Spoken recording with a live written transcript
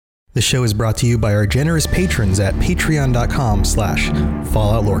The show is brought to you by our generous patrons at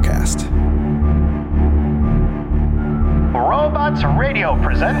patreon.com/FalloutLorecast. Robots Radio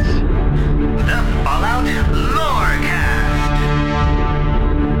presents the Fallout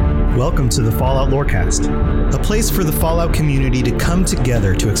Lorecast. Welcome to the Fallout Lorecast, a place for the Fallout community to come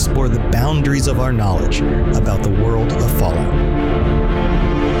together to explore the boundaries of our knowledge about the world of Fallout.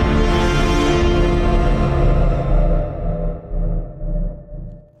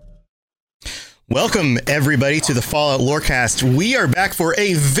 Welcome, everybody, to the Fallout Lorecast. We are back for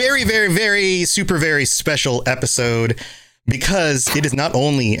a very special episode because it is not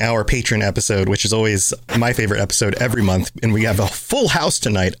only our patron episode, which is always my favorite episode every month, and we have a full house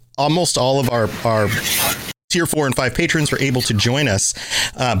tonight. Almost all of our Tier 4 and 5 patrons were able to join us,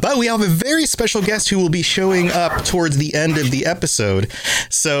 but we have a very special guest who will be showing up towards the end of the episode.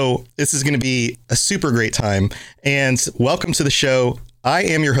 So this is going to be a super great time, and welcome to the show. I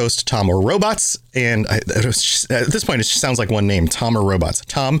am your host, Tom or Robots, and at this point, it just sounds like one name, Tom or Robots.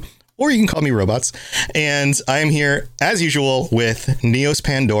 Tom, or you can call me Robots. And I am here, as usual, with Neos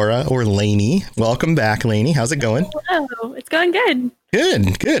Pandora, or Lainey. Welcome back, Lainey. How's it going? Hello. It's going good.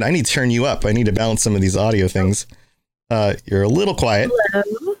 Good. I need to turn you up. I need to balance some of these audio things. You're a little quiet.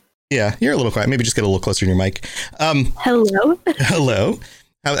 Hello. Yeah, you're a little quiet. Maybe just get a little closer to your mic. Hello. Hello.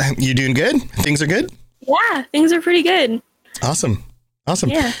 How you doing good? Things are good? Yeah, things are pretty good. Awesome.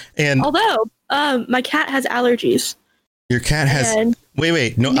 Yeah. And although my cat has allergies. Your cat has...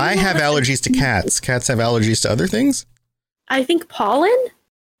 Wait. No, I have allergies to cats. Cats have allergies to other things? I think pollen?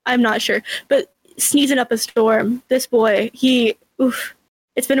 I'm not sure. But sneezing up a storm. This boy,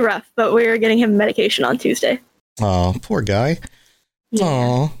 it's been rough, but we're getting him medication on Tuesday. Oh, poor guy. Yeah.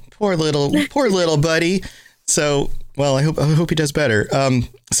 Oh, poor little buddy. So, well, I hope he does better.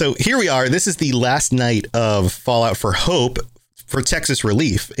 So here we are. This is the last night of Fallout for Hope for Texas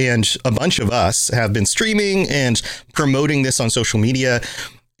Relief, and a bunch of us have been streaming and promoting this on social media.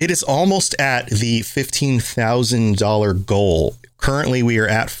 It is almost at the $15,000 goal. Currently, we are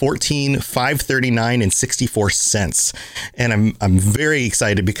at $14,539.64, and I'm very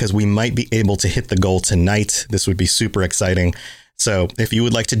excited because we might be able to hit the goal tonight. This would be super exciting. So if you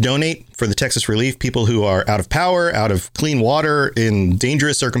would like to donate for the Texas Relief, people who are out of power, out of clean water, in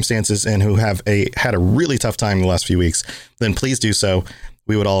dangerous circumstances, and who have had a really tough time in the last few weeks, then please do so.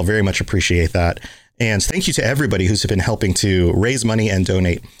 We would all very much appreciate that. And thank you to everybody who's been helping to raise money and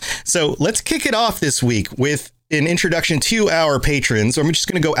donate. So let's kick it off this week with an introduction to our patrons. I'm just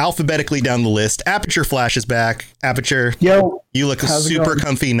going to go alphabetically down the list. Aperture Flash is back. Aperture, yo, you look super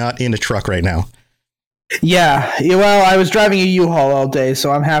comfy, not in a truck right now. Yeah, well, I was driving a U-Haul all day,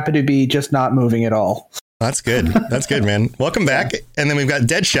 so I'm happy to be just not moving at all. That's good. That's good, man. Welcome back. And then we've got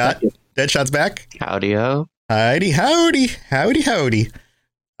Deadshot. Deadshot's back. Howdy-o. Howdy. I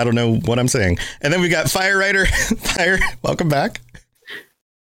don't know what I'm saying. And then we got Fire Rider. Fire, welcome back.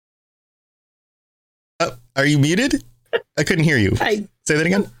 Are you muted? I couldn't hear you. Say that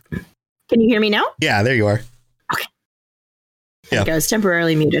again. Can you hear me now? Yeah, there you are. Okay. Yeah. I was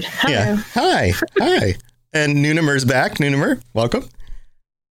temporarily muted. Hello. Yeah. Hi. And Nunamer's back. Nunamer, welcome.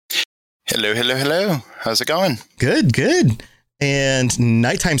 Hello. How's it going? Good. And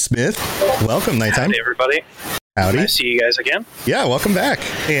Nighttime Smith, welcome, Nighttime. Howdy, everybody. Howdy. Nice to see you guys again. Yeah, welcome back.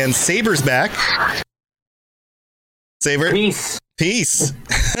 And Saber's back. Saber. Peace.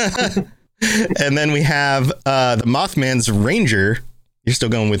 And then we have the Mothman's Ranger. You're still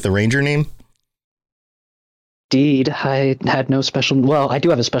going with the Ranger name? Indeed, I had no special... Well, I do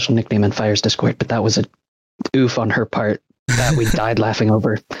have a special nickname in Fire's Discord, but that was a oof on her part that we died laughing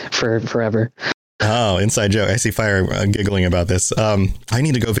over for forever. Oh, inside joke. I see Fire giggling about this. I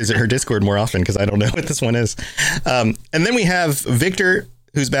need to go visit her Discord more often because I don't know what this one is. And then we have Victor,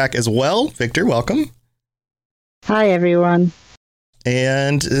 who's back as well. Victor, welcome. Hi, everyone.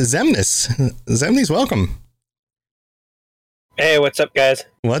 And Zemnis, welcome. Hey, what's up, guys?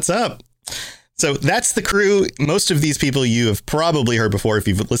 What's up? So that's the crew. Most of these people you have probably heard before if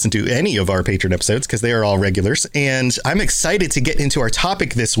you've listened to any of our patron episodes, because they are all regulars. And I'm excited to get into our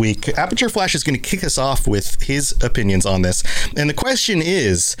topic this week. Aperture Flash is going to kick us off with his opinions on this. And the question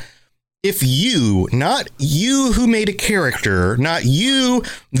is, if you, not you who made a character, not you,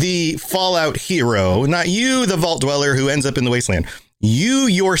 the Fallout hero, not you, the Vault Dweller who ends up in the Wasteland, you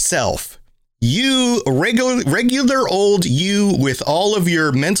yourself, you regular old you with all of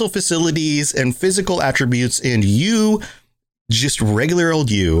your mental facilities and physical attributes, and you just regular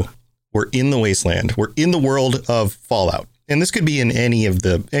old you were in the Wasteland. We're in the world of Fallout. And this could be in any of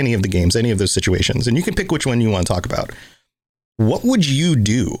the games, any of those situations. And you can pick which one you want to talk about. What would you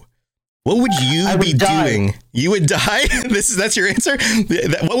do? What would you I would be die. doing? You would die? That's your answer?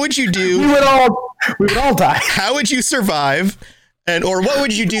 What would you do? We would all die. How would you survive? Or what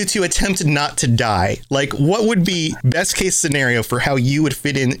would you do to attempt not to die? Like, what would be best case scenario for how you would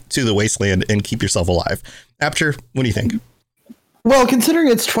fit into the wasteland and keep yourself alive? Apter, what do you think? Well, considering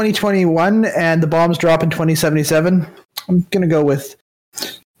it's 2021 and the bombs drop in 2077, I'm gonna go with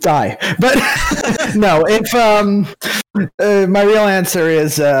die. But no, if my real answer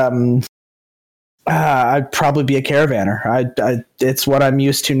is I'd probably be a caravaner. It's what I'm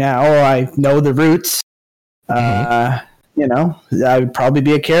used to now. I know the routes. You know, I would probably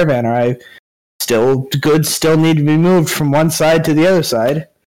be a caravaner. Goods still need to be moved from one side to the other side,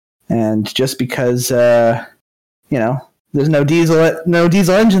 and just because you know, there's no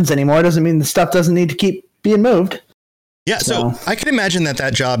diesel engines anymore doesn't mean the stuff doesn't need to keep being moved. Yeah, so I can imagine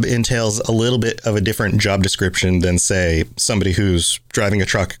that job entails a little bit of a different job description than, say, somebody who's driving a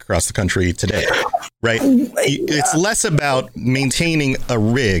truck across the country today, right? It's less about maintaining a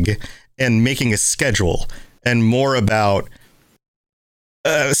rig and making a schedule, and more about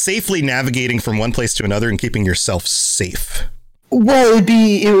safely navigating from one place to another and keeping yourself safe. Well,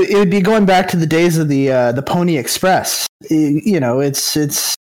 it would be going back to the days of the Pony Express. You know, it's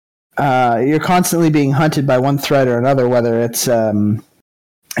you're constantly being hunted by one threat or another, whether it's the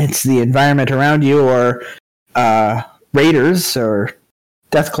environment around you or raiders or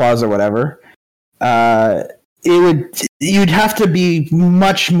death claws or whatever. You'd have to be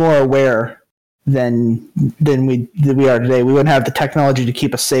much more aware than we are today. We wouldn't have the technology to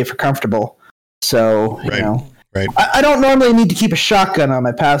keep us safe or comfortable. So, you know, right. I don't normally need to keep a shotgun on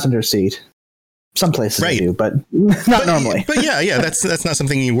my passenger seat. Some places I do, but not normally. But yeah, that's not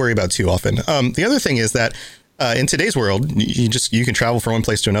something you worry about too often. The other thing is that in today's world, you can travel from one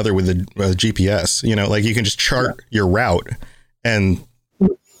place to another with a GPS. You know, like you can just chart your route and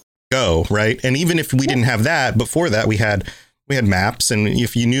go, right? And even if we didn't have that, before that we had maps, and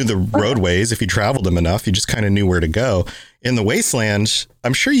if you knew the roadways, if you traveled them enough, you just kind of knew where to go. In the wasteland,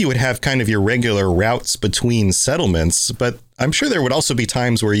 I'm sure you would have kind of your regular routes between settlements, but I'm sure there would also be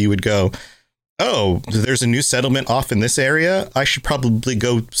times where you would go, oh, there's a new settlement off in this area. I should probably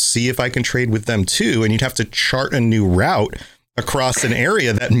go see if I can trade with them too. And you'd have to chart a new route across an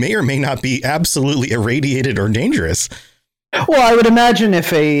area that may or may not be absolutely irradiated or dangerous. Well, I would imagine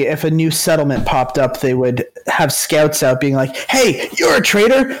if a new settlement popped up, they would have scouts out being like, hey, you're a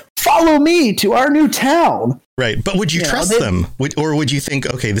traitor, follow me to our new town. Right. But would you trust them? Or would you think,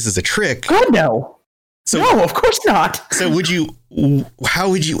 okay, this is a trick? God, no. So, no, of course not. So how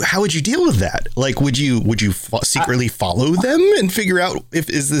would you deal with that? Like, would you secretly follow them and figure out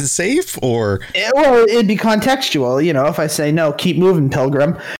is this safe, or? Well, it'd be contextual. You know, if I say, no, keep moving,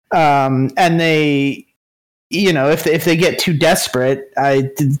 pilgrim. And they, you know, if they get too desperate,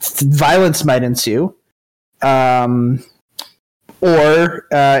 violence might ensue. Or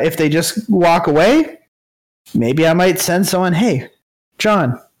if they just walk away, maybe I might send someone, hey,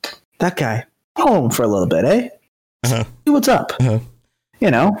 John, that guy, follow him for a little bit, eh? Uh-huh. See what's up. Uh-huh.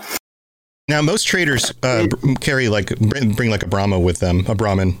 You know? Now, most traders carry bring like a Brahma with them, a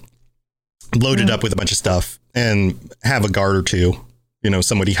Brahmin, loaded up with a bunch of stuff, and have a guard or two, you know,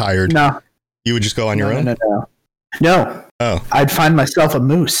 somebody hired. No. You would just go on your own? No. Oh. I'd find myself a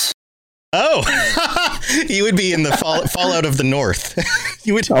moose. Oh, you would be in the Fallout of the North.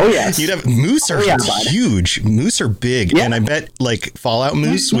 You would. Oh yes. You'd have moose are huge. Moose are big, and I bet like Fallout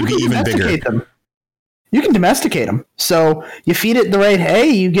moose would be even bigger. Them. You can domesticate them. So you feed it the right hay.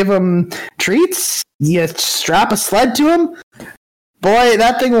 You give them treats. You strap a sled to them. Boy,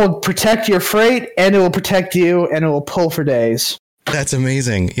 that thing will protect your freight, and it will protect you, and it will pull for days. That's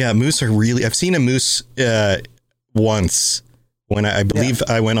amazing. Yeah, moose are really. I've seen a moose once. When I believe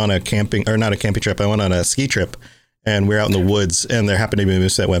I went on a camping, or not a camping trip, I went on a ski trip, and we were out in the woods, and there happened to be a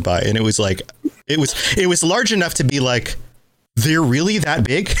moose that went by, and it was like, it was large enough to be like, they're really that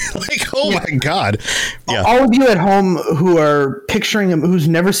big? Like, oh my God. Yeah. All of you at home who are picturing them, who's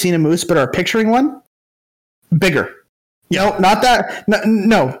never seen a moose, but are picturing one, bigger. Yeah. No, not that.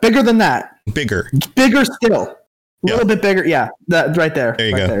 No, bigger than that. Bigger still. A little bit bigger. Yeah, that right there. There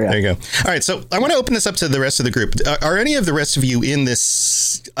you go. There you go. All right. So I want to open this up to the rest of the group. Are any of the rest of you in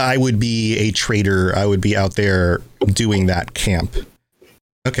this? I would be a trader. I would be out there doing that camp.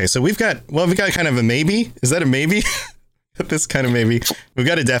 Okay. So we've got kind of a maybe. Is that a maybe? This kind of maybe. We've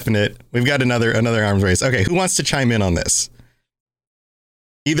got a definite. We've got another arms race. Okay. Who wants to chime in on this?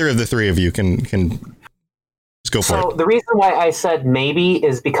 Either of the three of you can just go for it. So the reason why I said maybe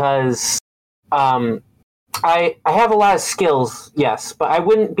is because, I have a lot of skills, yes, but I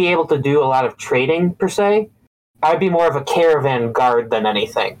wouldn't be able to do a lot of trading per se. I'd be more of a caravan guard than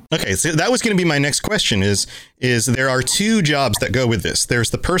anything. Okay, so that was going to be my next question. Is there are two jobs that go with this?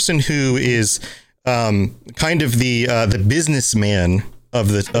 There's the person who is kind of the businessman of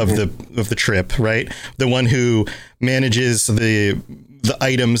the trip, right? The one who manages the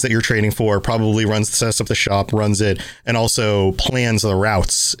items that you're trading for, probably runs the sets up the shop, runs it, and also plans the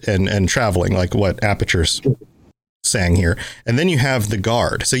routes and traveling, like what Aperture's saying here. And then you have the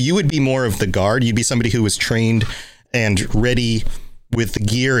guard. So you would be more of the guard. You'd be somebody who was trained and ready with the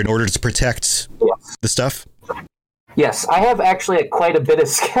gear in order to protect the stuff. Yes, I have actually quite a bit of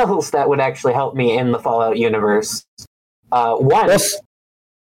skills that would actually help me in the Fallout universe. One,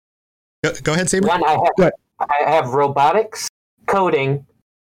 go ahead, Saber. One, I have robotics, coding,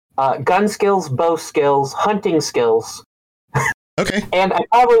 gun skills, bow skills, hunting skills. Okay. And I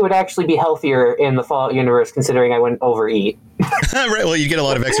probably would actually be healthier in the Fallout universe, considering I wouldn't overeat. Right. Well, you get a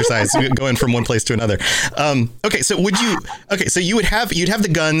lot of exercise going from one place to another. Okay. So would you? Okay. So you'd have the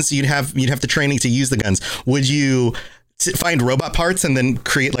guns. You'd have the training to use the guns. Would you find robot parts and then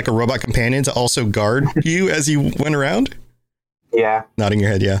create like a robot companion to also guard you as you went around? Yeah. Nodding your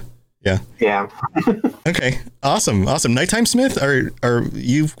head. Yeah. Yeah. Okay. Awesome. Nighttime Smith, are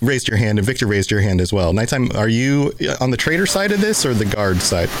you raised your hand, and Victor raised your hand as well. Nighttime, are you on the trader side of this or the guard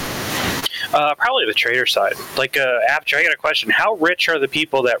side? Probably the trader side. Like, Aperture, I got a question. How rich are the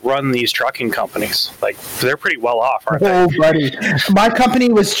people that run these trucking companies? Like, they're pretty well off, aren't they? Oh, buddy. My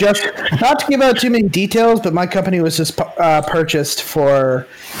company was just, not to give out too many details, but my company was just purchased for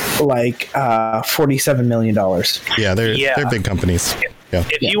like $47 million. Yeah, they're big companies. Yeah.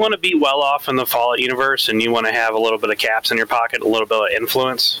 If you want to be well off in the Fallout universe and you want to have a little bit of caps in your pocket, a little bit of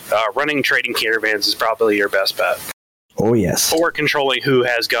influence, running trading caravans is probably your best bet. Oh, yes. Or controlling who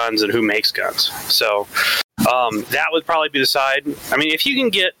has guns and who makes guns. So that would probably be the side. I mean, if you can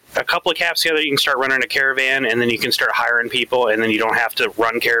get a couple of caps together, you can start running a caravan, and then you can start hiring people, and then you don't have to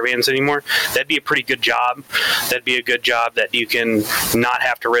run caravans anymore. That'd be a pretty good job. That'd be a good job that you can not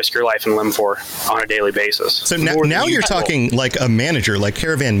have to risk your life and limb for on a daily basis. So now you're talking like a manager, like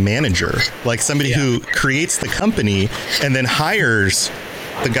caravan manager, like somebody who creates the company and then hires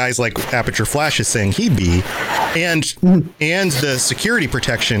the guys like Aperture Flash is saying he'd be, and the security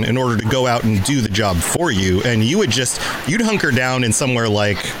protection in order to go out and do the job for you. And you'd hunker down in somewhere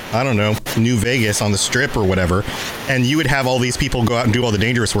like, I don't know, New Vegas on the Strip or whatever, and you would have all these people go out and do all the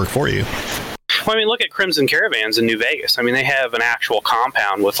dangerous work for you. Well, I mean, look at Crimson Caravans in New Vegas. I mean, they have an actual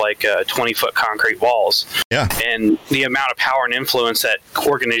compound with like 20-foot concrete walls. Yeah. And the amount of power and influence that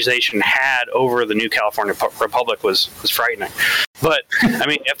organization had over the New California Republic was frightening. But I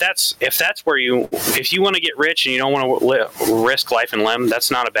mean, if that's where if you want to get rich and you don't want to risk life and limb, that's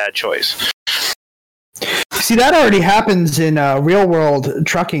not a bad choice. See, that already happens in real world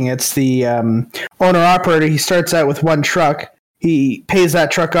trucking. It's the owner operator. He starts out with one truck. He pays that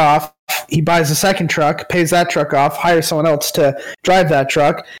truck off. He buys a second truck, pays that truck off, hires someone else to drive that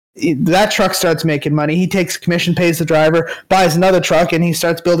truck. That truck starts making money. He takes commission, pays the driver, buys another truck, and he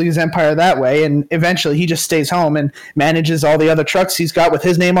starts building his empire that way. And eventually he just stays home and manages all the other trucks he's got with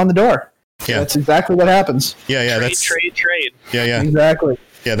his name on the door. So that's exactly what happens. Yeah. Trade. Yeah. Exactly.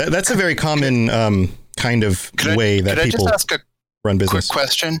 Yeah, that's a very common kind of way that people run business. Quick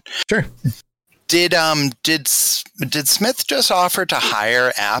question. Sure. Did Smith just offer to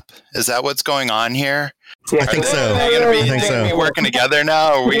hire App? Is that what's going on here? I think so. I think so. Are we working together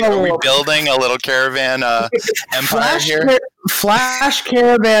now? Are we building a little caravan empire here? Flash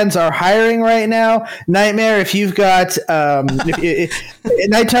caravans are hiring right now. Nightmare, if you've got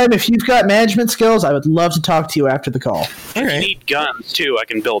Nighttime, if you've got management skills, I would love to talk to you after the call. If you need guns too, I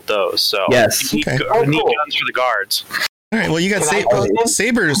can build those. So yes, you need guns for the guards. All right. Well, you got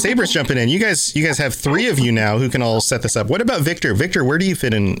Saber's jumping in. You guys have three of you now who can all set this up. What about Victor? Victor, where do you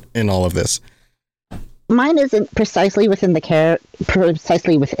fit in all of this? Mine isn't precisely within the caravan,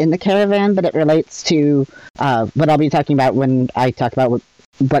 but it relates to what I'll be talking about when I talk about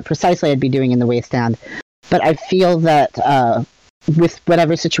what precisely I'd be doing in the Wasteland. But I feel that with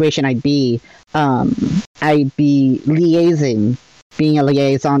whatever situation I'd be liaising, being a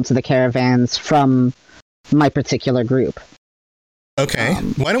liaison to the caravans from my particular group. Okay.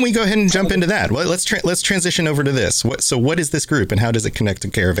 Why don't we go ahead and jump into that? Well, let's transition over to this. What is this group and how does it connect to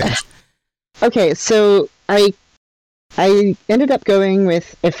caravans? Okay, so I ended up going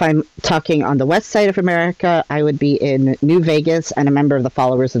with, if I'm talking on the west side of America, I would be in New Vegas and a member of the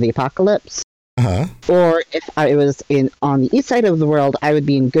Followers of the Apocalypse. Uh-huh. Or if I was on the east side of the world, I would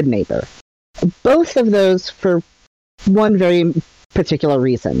be in Good Neighbor. Both of those for one very particular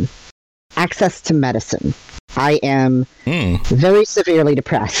reason. Access to medicine. I am very severely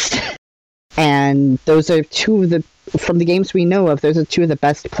depressed. And those are from the games we know of, those are two of the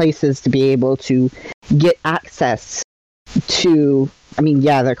best places to be able to get access to. I mean,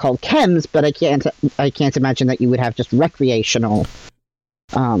 yeah, they're called chems, but I can't imagine that you would have just recreational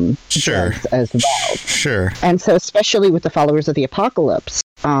sure as well. Sure. And so, especially with the followers of the apocalypse,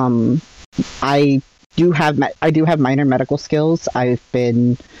 I do have minor medical skills. I've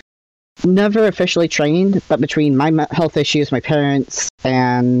been never officially trained, but between my health issues, my parents,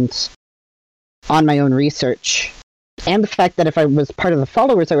 and on my own research, and the fact that if I was part of the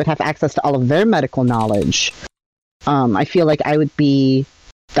followers, I would have access to all of their medical knowledge. I feel like I would be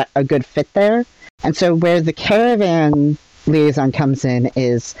a good fit there. And so where the caravan liaison comes in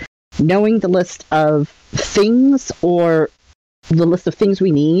is knowing the list of things, or the list of things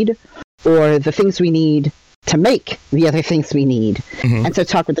we need, or the things we need to make the other things we need. Mm-hmm. And so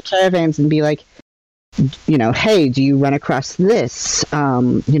talk with the caravans and be like, hey, do you run across this?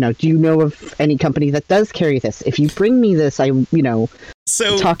 Do you know of any company that does carry this? If you bring me this,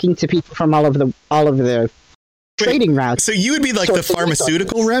 so talking to people from all of the trading routes. So you would be like the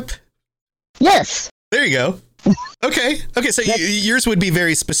pharmaceutical rep? Yes. There you go. Okay. So yours would be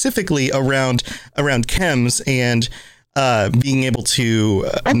very specifically around chems and being able to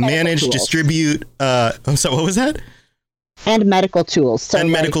manage, distribute. So what was that? And medical tools. So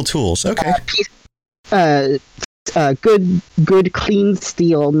medical tools. Okay. Good clean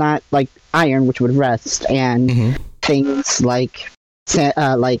steel, not like iron, which would rust, and things like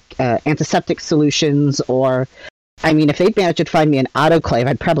antiseptic solutions, or, I mean, if they'd managed to find me an autoclave,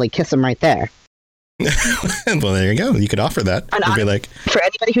 I'd probably kiss them right there. Well, there you go. You could offer that. For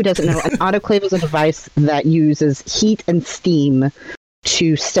anybody who doesn't know, an autoclave is a device that uses heat and steam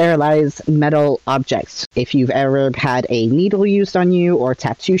to sterilize metal objects. If you've ever had a needle used on you, or a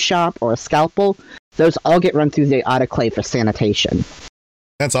tattoo shop, or a scalpel, those all get run through the autoclave for sanitation.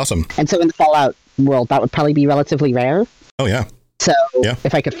 That's awesome. And so in the Fallout world, that would probably be relatively rare. Oh, yeah. So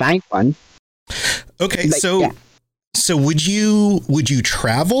if I could find one. Okay, So would you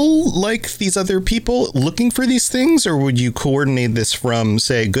travel like these other people looking for these things, or would you coordinate this from,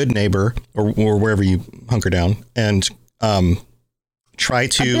 say, Good Neighbor or wherever you hunker down and try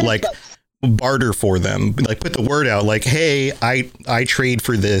to barter for them, like put the word out, like, hey, I trade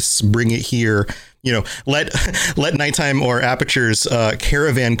for this, bring it here, let Nighttime or Aperture's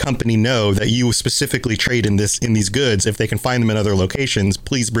caravan company know that you specifically trade in these goods. If they can find them in other locations,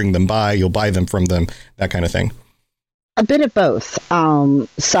 please bring them by. You'll buy them from them, that kind of thing. A bit of both.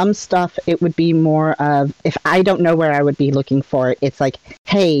 Some stuff, it would be more of, if I don't know where I would be looking for it, it's like,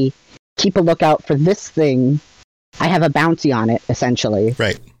 hey, keep a lookout for this thing. I have a bounty on it, essentially.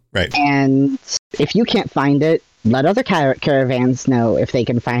 Right. And if you can't find it, let other caravans know if they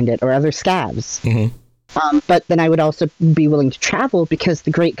can find it, or other scavs. Mm-hmm. But then I would also be willing to travel, because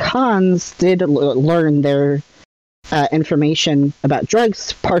the Great Khans did learn their information about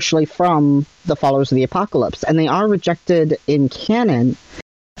drugs partially from the followers of the apocalypse, and they are rejected in canon.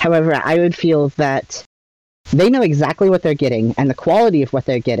 However, I would feel that they know exactly what they're getting and the quality of what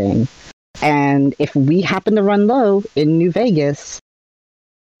they're getting, and if we happen to run low in New Vegas,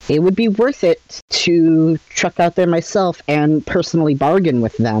 it would be worth it to truck out there myself and personally bargain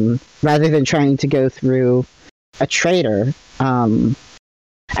with them rather than trying to go through a trader.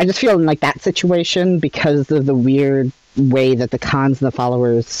 I just feel in like that situation, because of the weird way that the Khans and the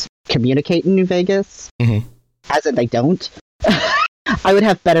followers communicate in New Vegas, as in they don't, I would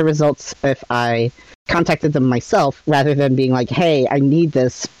have better results if I contacted them myself rather than being like, hey, I need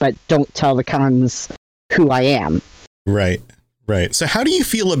this, but don't tell the Khans who I am. Right. So how do you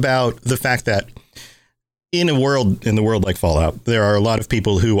feel about the fact that in the world like Fallout, there are a lot of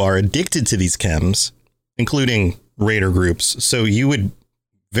people who are addicted to these chems, including raider groups? So you would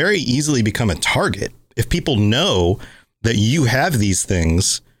very easily become a target if people know that you have these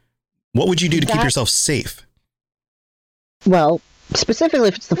things. What would you do to keep yourself safe? Well, specifically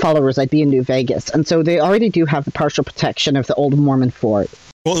if it's the followers, I'd be in New Vegas, and so they already do have the partial protection of the old Mormon fort.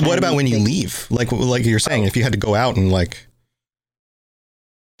 Well, what about when you leave? Like you're saying, if you had to go out and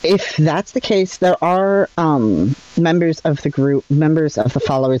If that's the case, there are members of the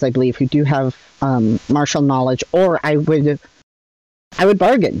followers, I believe, who do have martial knowledge, or I would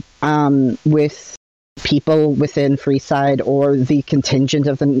bargain with people within Freeside or the contingent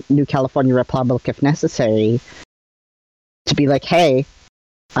of the New California Republic, if necessary, to be like, hey,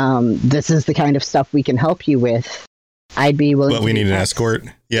 this is the kind of stuff we can help you with. I'd be willing. But we need an escort.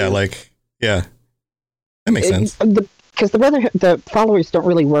 Yeah, that makes sense. Because the followers don't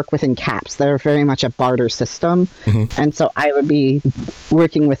really work within caps. They're very much a barter system. Mm-hmm. And so I would be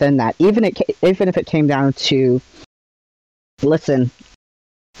working within that. Even if it came down to, listen,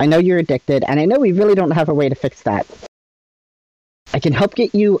 I know you're addicted, and I know we really don't have a way to fix that. I can help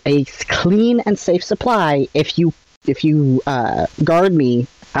get you a clean and safe supply if you guard me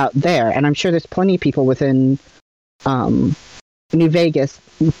out there, and I'm sure there's plenty of people within New Vegas,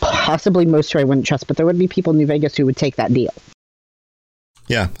 possibly most who I wouldn't trust, but there would be people in New Vegas who would take that deal.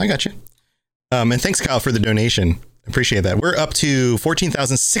 Yeah, I got you. And thanks, Kyle, for the donation. Appreciate that. We're up to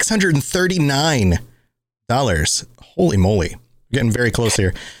 $14,639. Holy moly. Getting very close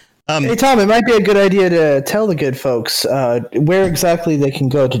here. Hey, Tom, it might be a good idea to tell the good folks where exactly they can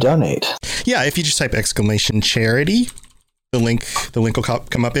go to donate. Yeah, if you just type !charity, the link will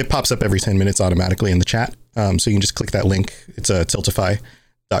come up. It pops up every 10 minutes automatically in the chat. So you can just click that link. It's a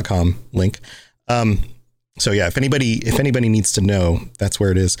tiltify.com link. So yeah, if anybody needs to know, that's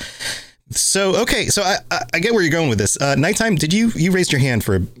where it is. So, okay. So I get where you're going with this. Nighttime, did you raised your hand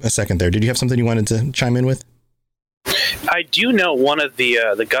for a second there? Did you have something you wanted to chime in with? I do know one of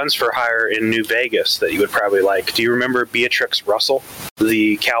the guns for hire in New Vegas that you would probably like. Do you remember Beatrix Russell,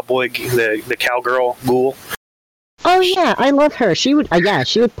 the cowboy, the cowgirl ghoul? Oh yeah, I love her. She would,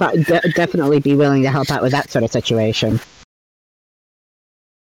 definitely be willing to help out with that sort of situation.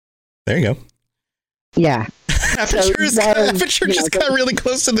 There you go. Yeah. Aperture just got really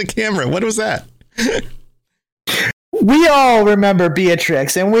close to the camera. What was that? We all remember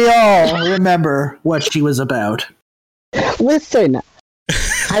Beatrix, and we all remember what she was about. Listen,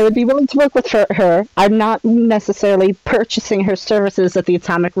 I would be willing to work with her. I'm not necessarily purchasing her services at the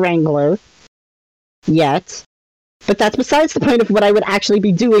Atomic Wrangler yet, but that's besides the point of what I would actually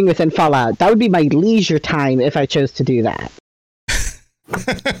be doing within Fallout. That would be my leisure time if I chose to do that.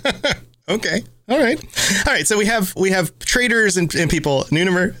 Okay. All right. So we have traders and people.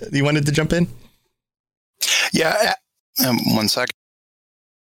 Nunimer, you wanted to jump in? Yeah. 1 second.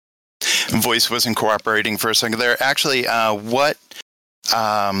 Voice wasn't cooperating for a second there. Actually, what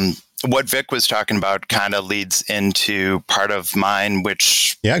Vic was talking about kind of leads into part of mine,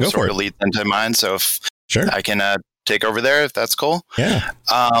 which sort of leads into mine. So if I can take over there, if that's cool. Yeah.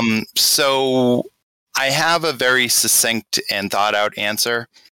 So I have a very succinct and thought out answer,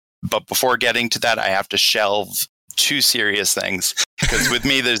 but before getting to that, I have to shelve two serious things, because with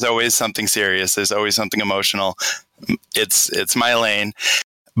me, there's always something serious. There's always something emotional. It's my lane.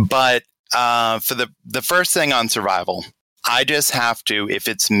 But for the first thing on survival, I just have to, if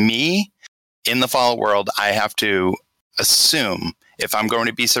it's me in the Fallout world, I have to assume, if I'm going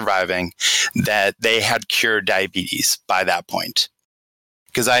to be surviving, that they had cured diabetes by that point.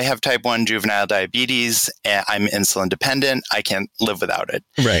 Because I have type 1 juvenile diabetes, and I'm insulin dependent. I can't live without it.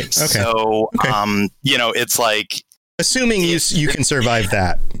 Right. Okay. So, it's like... Assuming you can survive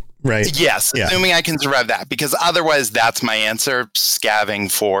that. Right. Yes, assuming I can survive that, because otherwise that's my answer, scavving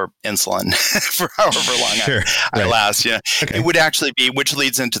for insulin for however long I last. Yeah, okay. It would actually be, which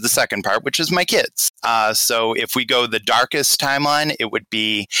leads into the second part, which is my kids. So if we go the darkest timeline, it would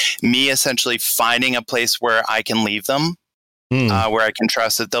be me essentially finding a place where I can leave them, where I can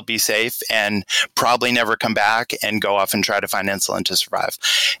trust that they'll be safe and probably never come back and go off and try to find insulin to survive.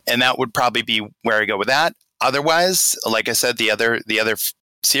 And that would probably be where I go with that. Otherwise, like I said, the other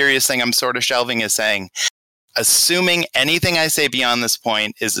serious thing I'm sort of shelving is saying, assuming anything I say beyond this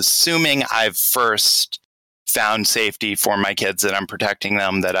point is assuming I've first found safety for my kids, that I'm protecting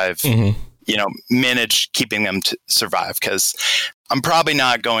them, that I've, managed keeping them to survive, because I'm probably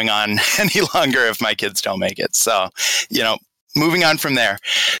not going on any longer if my kids don't make it. So, moving on from there.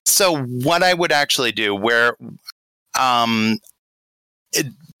 So what I would actually do, where, my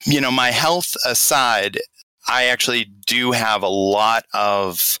health aside, I actually do have a lot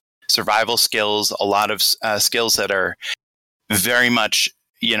of survival skills, a lot of skills that are very much,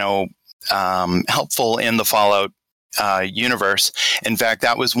 helpful in the Fallout universe. In fact,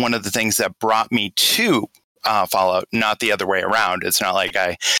 that was one of the things that brought me to Fallout, not the other way around. It's not like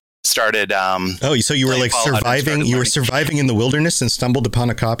I started. So you were like surviving. You were surviving in the wilderness and stumbled upon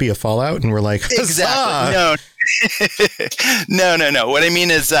a copy of Fallout, and were like, exactly. No. No. What I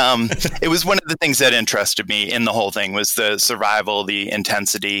mean is, it was one of the things that interested me in the whole thing was the survival, the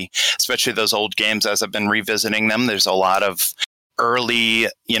intensity, especially those old games. As I've been revisiting them, there's a lot of early,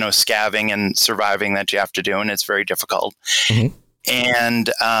 scavving and surviving that you have to do, and it's very difficult. Mm-hmm. And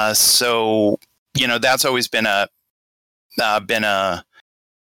so, that's always been an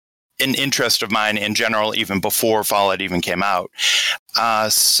interest of mine in general, even before Fallout even came out.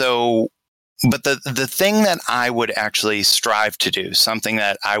 But the thing that I would actually strive to do, something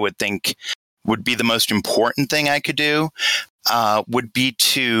that I would think would be the most important thing I could do, would be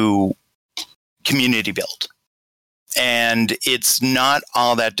to community build. And it's not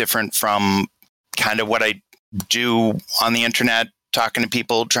all that different from kind of what I do on the internet talking to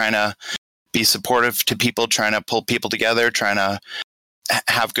people, trying to be supportive to people, trying to pull people together, trying to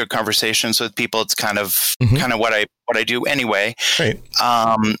have good conversations with people. It's kind of what I do anyway. Right.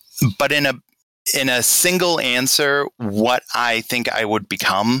 But in a single answer, what I think I would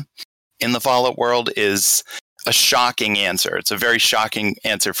become in the Fallout world is a shocking answer. It's a very shocking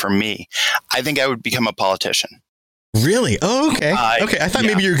answer for me. I think I would become a politician. Really? Oh, okay. Okay. I thought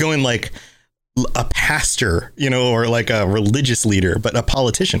maybe you were going like a pastor, or like a religious leader, but a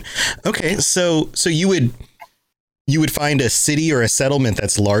politician. Okay. So you would find a city or a settlement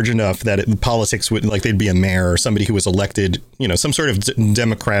that's large enough that politics would, like, they'd be a mayor or somebody who was elected, some sort of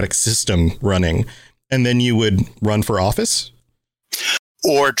democratic system running, and then you would run for office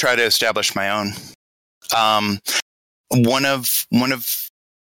or try to establish my own. I'm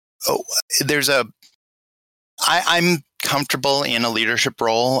comfortable in a leadership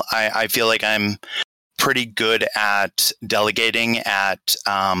role. I feel like I'm pretty good at delegating, at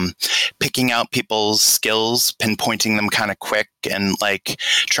picking out people's skills, pinpointing them kind of quick, and like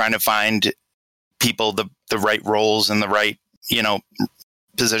trying to find people the right roles and the right,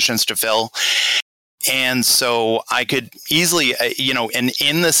 positions to fill. And so I could easily, and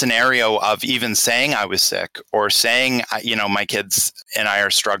in the scenario of even saying I was sick or saying, my kids and I are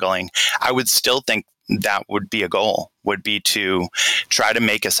struggling, I would still think that would be a goal, would be to try to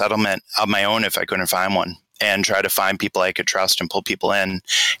make a settlement of my own if I couldn't find one, and try to find people I could trust and pull people in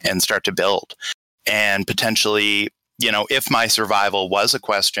and start to build. And potentially, if my survival was a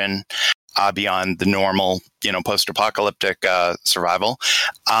question beyond the normal, post-apocalyptic survival,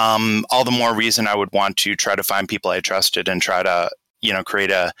 all the more reason I would want to try to find people I trusted and try to,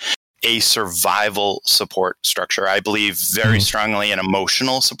 create a survival support structure. I believe very strongly in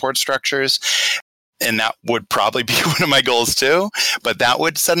emotional support structures. And that would probably be one of my goals too, but that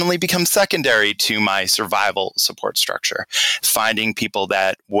would suddenly become secondary to my survival support structure. Finding people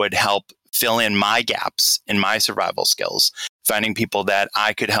that would help fill in my gaps in my survival skills, finding people that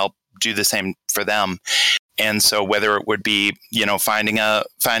I could help do the same for them. And so whether it would be, finding a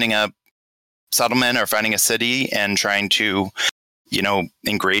settlement or finding a city and trying to,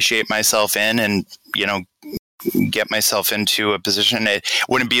 ingratiate myself in and, get myself into a position, it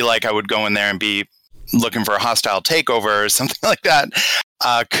wouldn't be like I would go in there and be looking for a hostile takeover or something like that.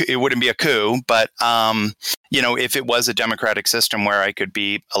 It wouldn't be a coup, but, if it was a democratic system where I could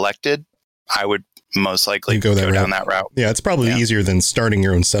be elected, I would most likely go down that route. Yeah, it's probably easier than starting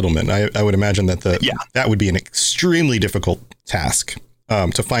your own settlement. I would imagine that that would be an extremely difficult task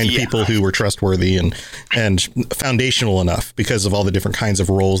to find people who were trustworthy and foundational enough because of all the different kinds of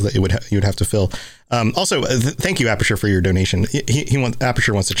roles that you would have to fill. Also, thank you, Aperture, for your donation.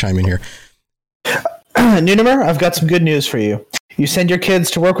 Aperture wants to chime in here. Nunimer, I've got some good news for you. You send your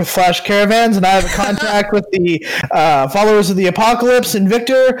kids to work with Flash Caravans, and I have a contact with the followers of the Apocalypse and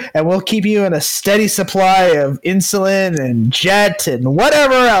Victor, and we'll keep you in a steady supply of insulin and jet and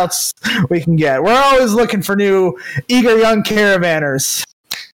whatever else we can get. We're always looking for new, eager young caravanners.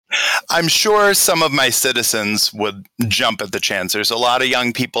 I'm sure some of my citizens would jump at the chance. There's a lot of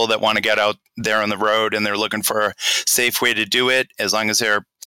young people that want to get out there on the road, and they're looking for a safe way to do it. As long as their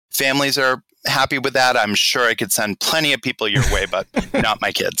families are happy with that, I'm sure I could send plenty of people your way, but not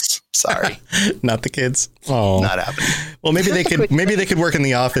my kids. Sorry. Not the kids. Oh, not happening. Well, maybe they could work in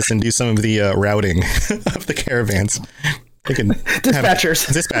the office and do some of the routing of the caravans. They can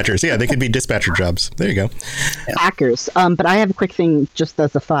dispatchers. Yeah, they could be dispatcher jobs. There you go. Hackers. But I have a quick thing just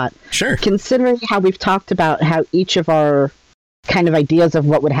as a thought. Sure. Considering how we've talked about how each of our kind of ideas of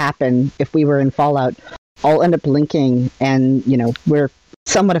what would happen if we were in Fallout all end up linking, and we're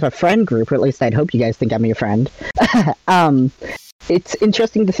somewhat of a friend group, or at least I'd hope you guys think I'm your friend. It's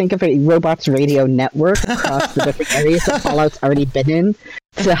interesting to think of a robots radio network across the different areas that Fallout's already been in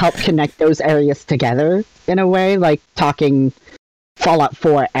to help connect those areas together in a way, like talking Fallout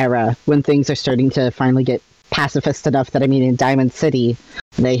 4 era when things are starting to finally get pacifist enough that, in Diamond City,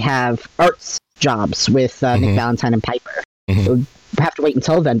 they have arts jobs with Nick Valentine and Piper. So we'll have to wait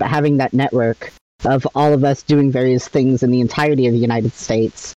until then, but having that network of all of us doing various things in the entirety of the United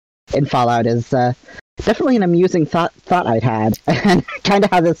States in Fallout is definitely an amusing thought I'd had, and kind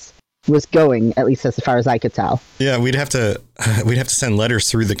of how this was going, at least as far as I could tell. Yeah, we'd have to send letters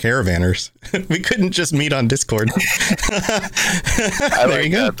through the caravanners. We couldn't just meet on Discord. I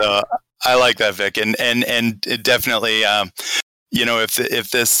like that, though. I like that, Vic, and it definitely,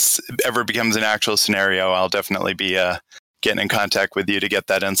 if this ever becomes an actual scenario, I'll definitely be getting in contact with you to get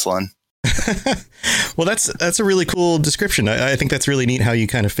that insulin. Well, that's a really cool description. I think that's really neat how you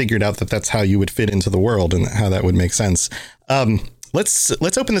kind of figured out that that's how you would fit into the world and how that would make sense.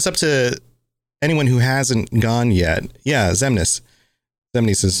 Let's open this up to anyone who hasn't gone yet. Yeah, Zemnis,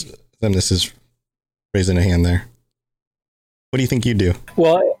 Zemnis is raising a hand there. What do you think you'd do?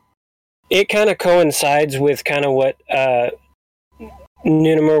 Well, it kind of coincides with kind of what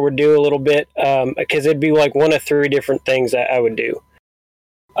Nunamur would do a little bit, because it'd be like one of three different things that I would do.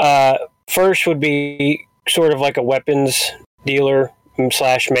 First would be sort of like a weapons dealer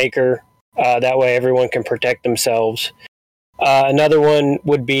 / maker. That way everyone can protect themselves. Another one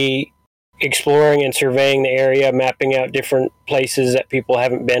would be exploring and surveying the area, mapping out different places that people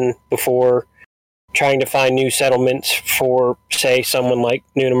haven't been before, trying to find new settlements for, say, someone like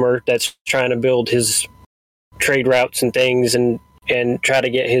Nunamur that's trying to build his trade routes and things and try to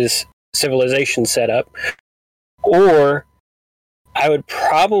get his civilization set up. Or I would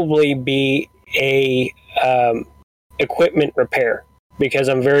probably be a equipment repair, because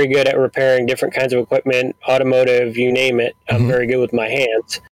I'm very good at repairing different kinds of equipment, automotive, you name it. I'm very good with my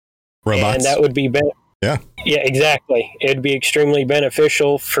hands. Robots. And that would be Yeah, exactly. It'd be extremely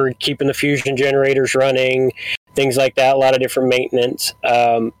beneficial for keeping the fusion generators running, things like that, a lot of different maintenance.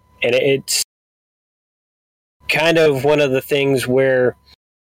 And it's kind of one of the things where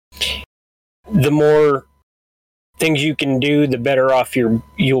the more things you can do, the better off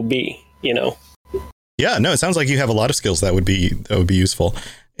you'll be, you know? Yeah, no, it sounds like you have a lot of skills that would be useful.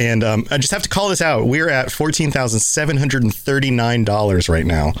 And I just have to call this out. We're at $14,739 right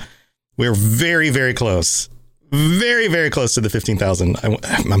now. We're very, very close. Very, very close to the 15,000.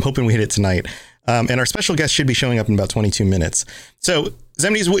 I'm hoping we hit it tonight. And our special guest should be showing up in about 22 minutes. So,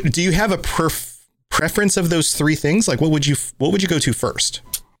 Zemnis, do you have a preference of those three things? Like, what would you go to first?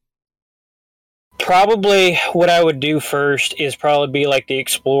 Probably what I would do first is probably be like the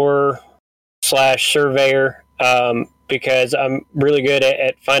explorer / surveyor, because I'm really good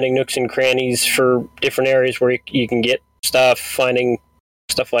at finding nooks and crannies for different areas where you can get stuff, finding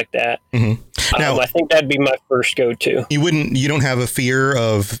stuff like that. Now, I think that'd be my first go-to. You don't have a fear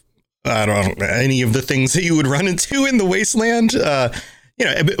of, I don't know, any of the things that you would run into in the Wasteland?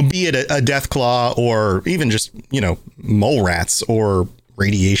 Be it a death claw or even just, mole rats or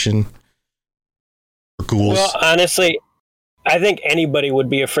radiation or ghouls. Well, honestly, I think anybody would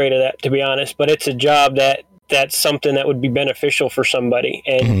be afraid of that, to be honest, but it's a job that's something that would be beneficial for somebody.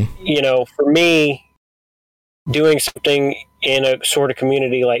 And, for me, doing something in a sort of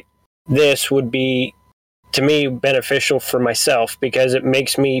community like this would be, to me, beneficial for myself, because it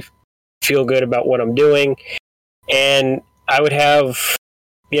makes me feel good about what I'm doing. And I would have,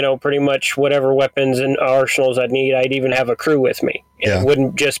 pretty much whatever weapons and arsenals I'd need. I'd even have a crew with me. It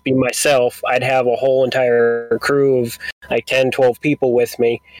wouldn't just be myself. I'd have a whole entire crew of like 10, 12 people with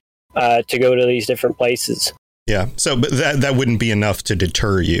me to go to these different places. Yeah. So, but that wouldn't be enough to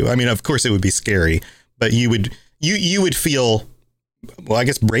deter you. I mean, of course it would be scary, but you would feel, well, I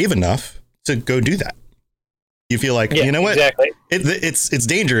guess, brave enough to go do that. You feel like, you know what? Exactly. It's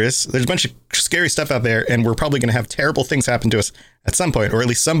dangerous. There's a bunch of scary stuff out there, and we're probably going to have terrible things happen to us at some point, or at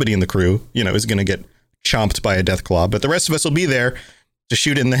least somebody in the crew, is going to get chomped by a death claw. But the rest of us will be there to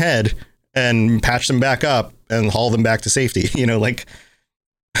shoot it in the head and patch them back up and haul them back to safety. Like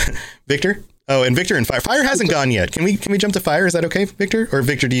Victor. Oh, and Victor and Fire. Fire hasn't gone yet. Can we jump to Fire? Is that okay, Victor? Or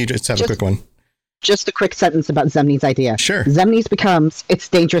Victor, do you just have a quick one? Just a quick sentence about Zemni's idea. Sure. Zemni's becomes, it's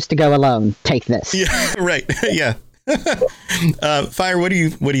dangerous to go alone. Take this. Yeah, right. Yeah. Fire, what do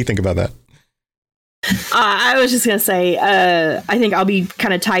you think about that? I was just going to say, I think I'll be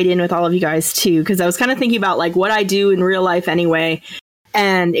kind of tied in with all of you guys too, because I was kind of thinking about like what I do in real life anyway.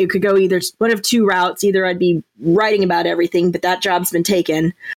 And it could go either one of two routes. Either I'd be writing about everything, but that job's been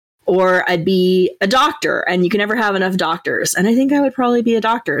taken. Or I'd be a doctor, and you can never have enough doctors. And I think I would probably be a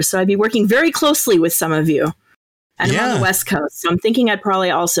doctor. So I'd be working very closely with some of you. And I'm on the West Coast. So I'm thinking I'd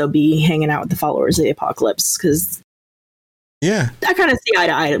probably also be hanging out with the followers of the apocalypse, because I kind of see eye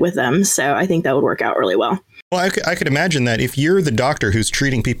to eye with them. So I think that would work out really well. Well, I could imagine that if you're the doctor who's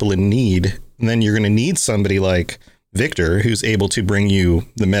treating people in need, then you're going to need somebody like Victor, who's able to bring you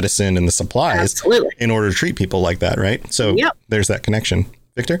the medicine and the supplies in order to treat people like that, right? So there's that connection.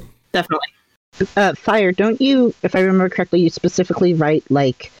 Victor? Definitely. Fire, don't you, if I remember correctly, you specifically write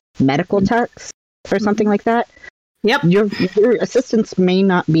like medical text or something like that? Yep. Your assistants may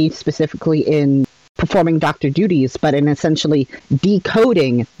not be specifically in performing doctor duties, but in essentially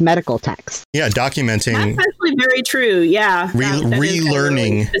decoding medical text. Yeah, documenting. That's actually very true. Yeah. Relearning.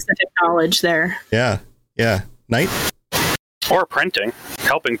 Really specific knowledge there. Yeah. Yeah. Knight? Or printing,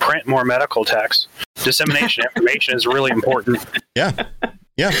 helping print more medical text. Dissemination of information is really important. Yeah.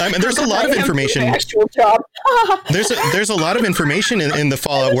 Yeah, I mean, there's a lot of information. Actual job. there's a lot of information in the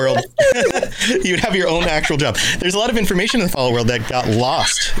Fallout world. You'd have your own actual job. There's a lot of information in the Fallout world that got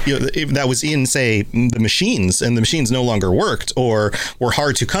lost. That was in, say, the machines, and the machines no longer worked or were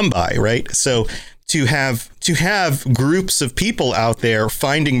hard to come by. Right. So to have groups of people out there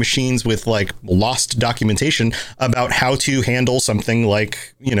finding machines with like lost documentation about how to handle something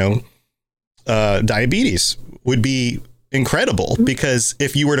like, diabetes would be incredible, because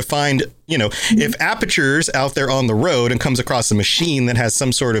if you were to find, if Aperture's out there on the road and comes across a machine that has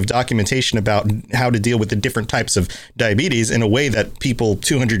some sort of documentation about how to deal with the different types of diabetes in a way that people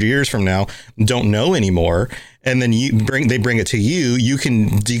 200 years from now don't know anymore, and then they bring it to you, you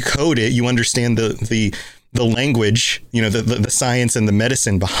can decode it. You understand the language, the science and the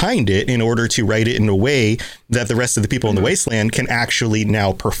medicine behind it in order to write it in a way that the rest of the people in the Wasteland can actually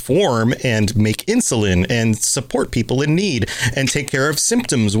now perform and make insulin and support people in need and take care of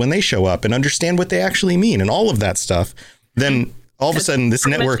symptoms when they show up and understand what they actually mean and all of that stuff. Then all of a sudden this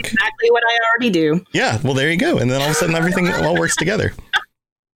network. Exactly what I already do. Yeah. Well, there you go. And then all of a sudden everything all works together.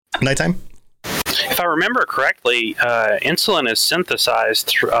 Nighttime. If I remember correctly, insulin is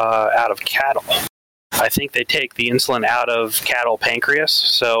synthesized out of cattle. I think they take the insulin out of cattle pancreas.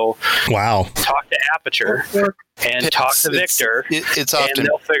 So, wow. Talk to Aperture and talk to Victor. It's often, and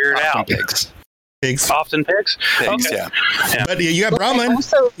they'll figure it out. Pigs. Often pigs. Okay. Yeah. But you got Brahmin.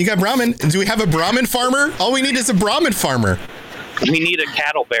 You got Brahmin. Do we have a Brahmin farmer? All we need is a Brahmin farmer. We need a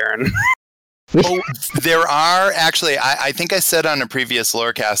cattle baron. Oh, there are actually. I think I said on a previous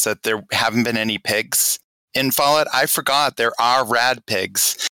Lorecast that there haven't been any pigs in Fallout. I forgot there are rad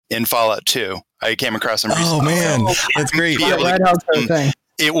pigs in Fallout 2. I came across them recently. Oh man, that's great.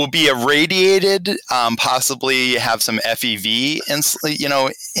 It will be irradiated, possibly have some FEV,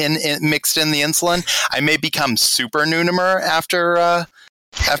 mixed in the insulin. I may become super Nunimer after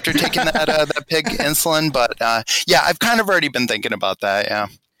taking that pig insulin, but yeah, I've kind of already been thinking about that. Yeah,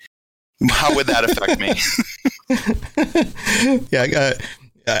 how would that affect me? Yeah,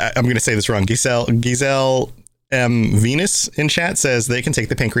 I'm going to say this wrong. Giselle Venus in chat says they can take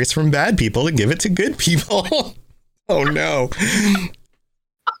the pancreas from bad people and give it to good people. Oh no.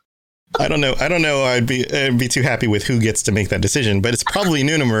 I don't know. I'd be too happy with who gets to make that decision, but it's probably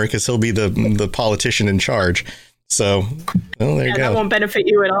Nunimer because he'll be the politician in charge. So, well, there you go. That won't benefit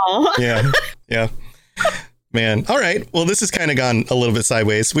you at all. Yeah. Man. All right. Well, this has kind of gone a little bit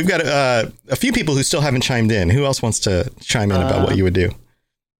sideways. We've got a few people who still haven't chimed in. Who else wants to chime in about what you would do?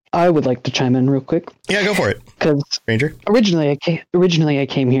 I would like to chime in real quick. Yeah, go for it. Because Ranger. Originally I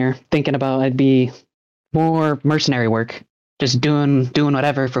came here thinking about I'd be more mercenary work, just doing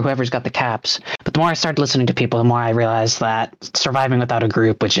whatever for whoever's got the caps. But the more I started listening to people, the more I realized that surviving without a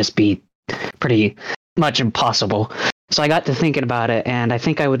group would just be pretty much impossible. So I got to thinking about it, and I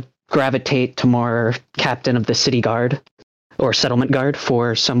think I would gravitate to more captain of the city guard or settlement guard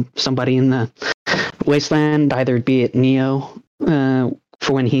for somebody in the Wasteland, either be it Neo.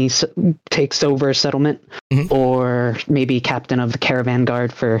 For when he takes over a settlement, or maybe captain of the caravan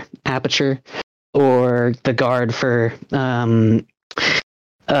guard for Aperture, or the guard for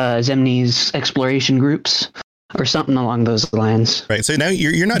Zemni's exploration groups, or something along those lines. Right. So now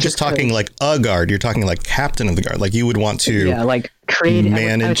you're not just talking like a guard; you're talking like captain of the guard. Like you would want to, like create,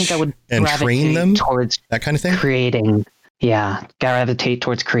 manage, and train them towards that kind of thing. Gravitate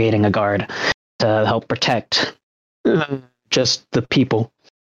towards creating a guard to help protect just the people.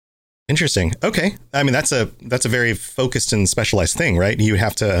 Interesting. Okay. I mean, that's a very focused and specialized thing, right? You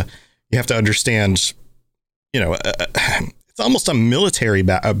have to understand, it's almost a military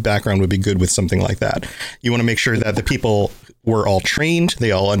background would be good with something like that. You want to make sure that the people were all trained.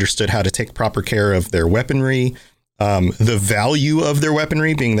 They all understood how to take proper care of their weaponry, the value of their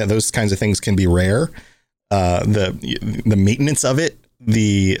weaponry being that those kinds of things can be rare, the maintenance of it,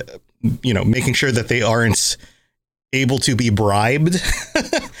 making sure that they aren't able to be bribed.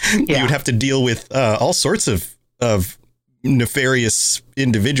 You would have to deal with all sorts of nefarious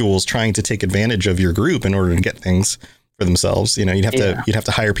individuals trying to take advantage of your group in order to get things for themselves. You'd have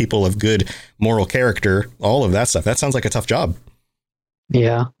to hire people of good moral character, all of that stuff. That sounds like a tough job.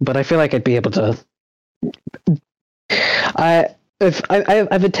 Yeah, but I feel like I'd be able to. I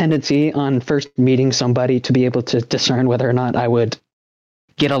have a tendency on first meeting somebody to be able to discern whether or not I would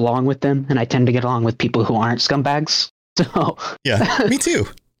get along with them, and I tend to get along with people who aren't scumbags. So yeah, me too.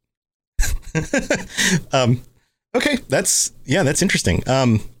 Okay, that's interesting.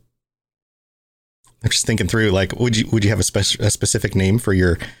 I'm just thinking through, like, would you have a specific name for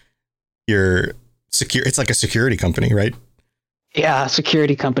your secure? It's like a security company, right? Yeah,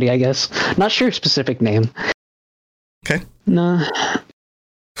 security company, I guess. Not sure specific name. Okay. No.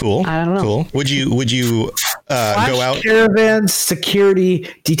 Cool. I don't know. Cool. Would you go out? Caravan security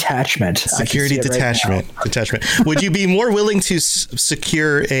detachment. Security detachment. Detachment. Would you be more willing to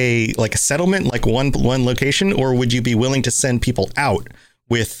secure a settlement, like one location, or would you be willing to send people out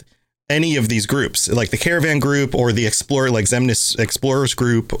with any of these groups, like the caravan group or the explorer, like Zemnis Explorers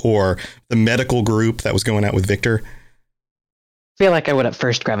group, or the medical group that was going out with Victor? I feel like I would at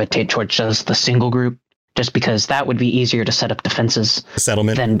first gravitate towards just the single group, just because that would be easier to set up defenses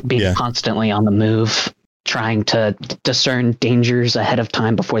settlement than being constantly on the move, trying to discern dangers ahead of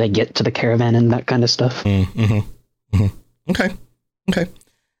time before they get to the caravan and that kind of stuff. Okay.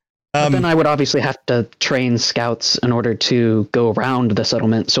 But then I would obviously have to train scouts in order to go around the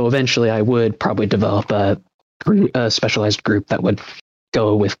settlement. So eventually I would probably develop a specialized group that would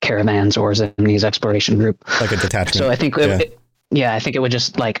go with caravans or Zemni's exploration group. Like a detachment. So I think I think it would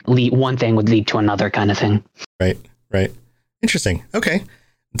just lead, one thing would lead to another kind of thing. Right. Interesting. Okay.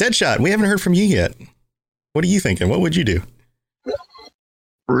 Deadshot, we haven't heard from you yet. What are you thinking? What would you do?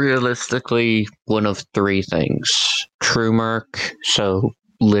 Realistically, one of three things. True Merc, so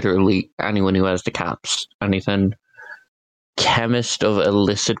literally anyone who has the caps, anything. Chemist of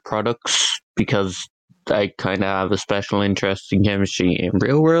illicit products, because I kind of have a special interest in chemistry in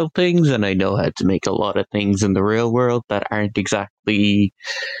real world things, and I know how to make a lot of things in the real world that aren't exactly...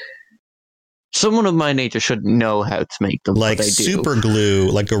 Someone of my nature should know how to make them. Like super glue,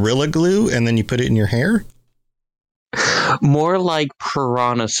 like Gorilla Glue, and then you put it in your hair? More like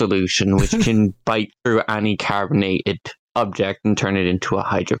Piranha Solution, which can bite through any carbonated object and turn it into a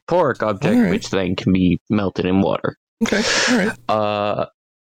hydroporic object, which then can be melted in water. Okay, all right.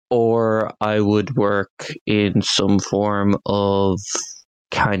 Or I would work in some form of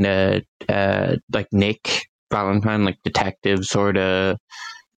kind of like Nick Valentine, like detective sort of,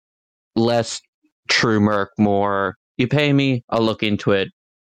 less True Merc, more you pay me, I'll look into it,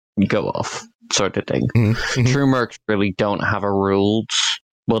 you go off sort of thing. Mm-hmm. True Mercs really don't have a rules.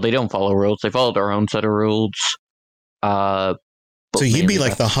 Well, they don't follow rules. They follow their own set of rules. So you'd be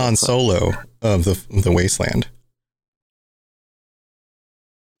like the Han Solo of the Wasteland.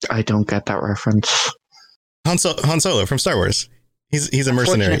 I don't get that reference. Han Solo from Star Wars. He's a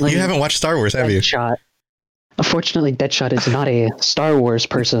mercenary. You haven't watched Star Wars, have you? Unfortunately, Deadshot is not a Star Wars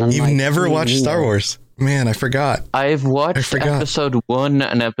person. You've never watched Star Wars? Man, I forgot. I've watched episode 1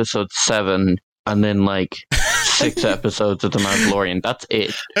 and episode 7, and then 6 episodes of The Mandalorian. That's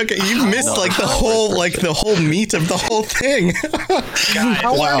it. Okay, you've missed the whole meat of the whole thing.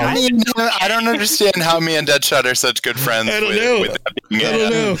 Wow. I don't understand how me and Deadshot are such good friends. I don't know. I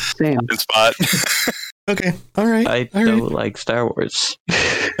don't know. Same spot. Okay, all right. I don't like Star Wars.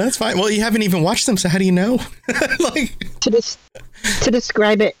 That's fine. Well, you haven't even watched them, so how do you know? To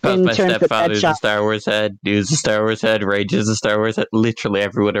describe it in my terms of stepfather's a Star Wars head, News a Star Wars head, Rage is a Star Wars head. Literally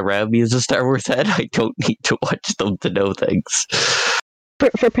everyone around me is a Star Wars head. I don't need to watch them to know things.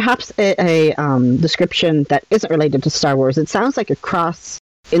 For perhaps a description that isn't related to Star Wars, it sounds like a cross.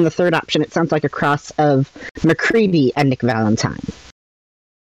 In the third option, it sounds like a cross of McCready and Nick Valentine.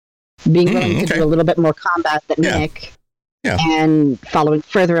 Being willing to do a little bit more combat than Nick, and following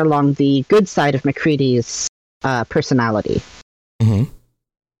further along the good side of McCready's personality.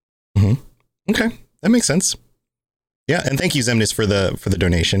 Okay, that makes sense. Yeah, and thank you, Zemnis, for the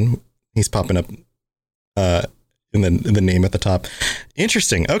donation. He's popping up in the name at the top.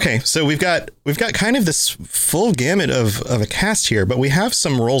 Interesting. Okay, so we've got kind of this full gamut of a cast here, but we have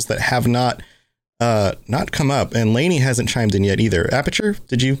some roles that have not come up, and Lainey hasn't chimed in yet either. Aperture,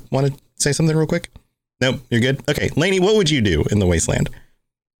 did you want to say something real quick? Nope, you're good. Okay, Lainey, what would you do in the Wasteland?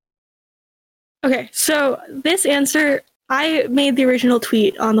 Okay, so this answer, I made the original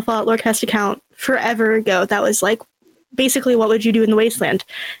tweet on the Fallout Lorecast account forever ago. That was basically, what would you do in the Wasteland?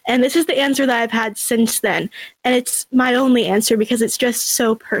 And this is the answer that I've had since then. And it's my only answer because it's just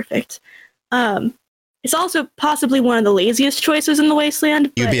so perfect. It's also possibly one of the laziest choices in the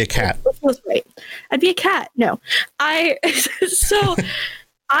Wasteland. You'd be a cat. Right. I'd be a cat. No. I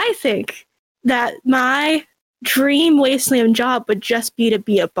think that my dream Wasteland job would just be to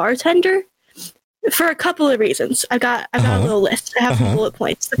be a bartender. For a couple of reasons. I've got a little list. I have some bullet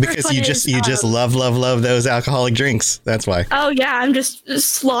points. Because you just love those alcoholic drinks. That's why. Oh yeah, I'm just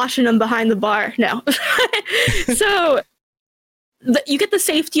sloshing them behind the bar. No. So you get the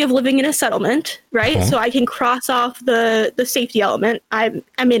safety of living in a settlement, right? So I can cross off the safety element. I'm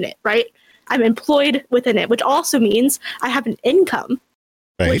in it, right? I'm employed within it, which also means I have an income,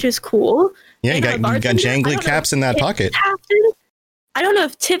 which is cool. Yeah, you got jangly caps in that pocket. I don't know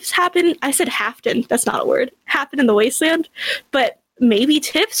if tips happen. I said Hafton. That's not a word. Happen in the Wasteland. But maybe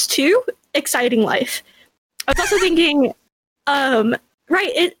tips too. Exciting life. I was also thinking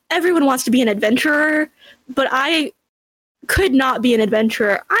Right. Everyone wants to be an adventurer, but I could not be an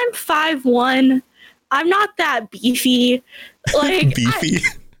adventurer. I'm 5'1". I'm not that beefy. Like beefy.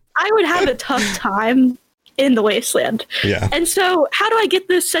 I would have a tough time in the Wasteland. Yeah. And so how do I get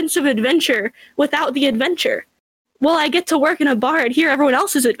this sense of adventure without the adventure? Well, I get to work in a bar and hear everyone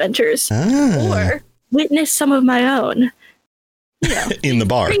else's adventures. Or witness some of my own. You know, in the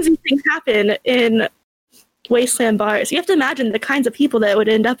bar. Crazy things happen in Wasteland bars. You have to imagine the kinds of people that would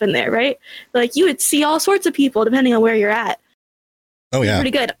end up in there, right? Like you would see all sorts of people depending on where you're at. Oh yeah.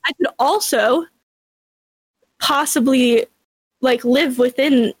 Pretty good. I could also possibly like live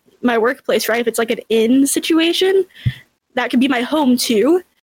within my workplace, right? If it's like an inn situation, that could be my home too.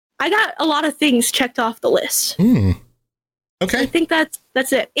 I got a lot of things checked off the list. Okay. I think that's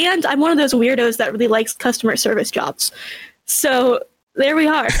it. And I'm one of those weirdos that really likes customer service jobs. So there we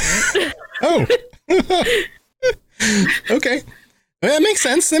are. Oh. Okay. Well, that makes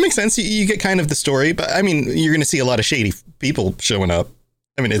sense. You get kind of the story, but I mean, you're going to see a lot of shady people showing up.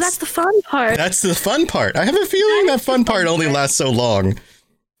 I mean, that's the fun part. That's the fun part. I have a feeling that fun part only lasts so long.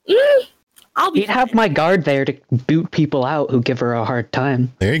 You'd have my guard there to boot people out who give her a hard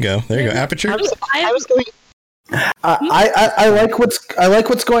time. There you go. Aperture. I was going. I like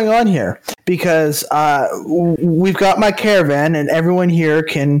what's going on here because we've got my caravan and everyone here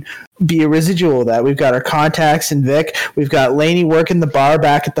can be a residual of that. We've got our contacts in Vic. We've got Lainey working the bar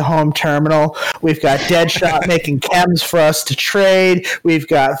back at the home terminal. We've got Deadshot making chems for us to trade. We've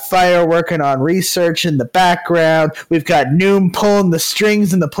got Fire working on research in the background. We've got Noom pulling the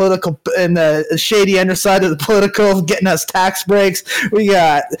strings in the political and the shady underside of the political, getting us tax breaks. We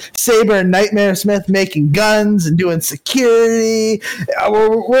got Saber and Nightmare Smith making guns and doing security.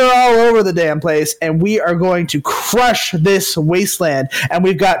 We're all over the damn place, and we are going to crush this Wasteland. And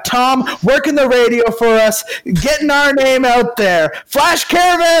we've got Tom working the radio for us, getting our name out there. Flash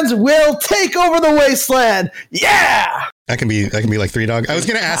Caravans will take over the Wasteland. Yeah! That can be like Three Dog. I was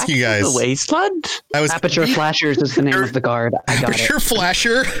going to ask you guys. The Wasteland? Aperture Flashers is the name of the guard. I got Aperture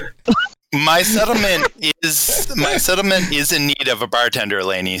Flasher. My settlement is in need of a bartender,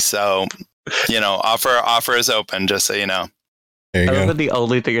 Lainey. So, offer is open. Just so you know. There you go. I remember the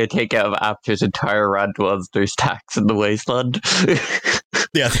only thing I take out of Aperture's entire rant was there's tax in the Wasteland.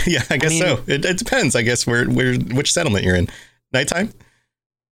 Yeah, I guess so. It depends, I guess, which settlement you're in. Nighttime?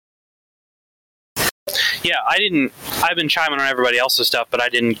 Yeah, I've been chiming on everybody else's stuff, but I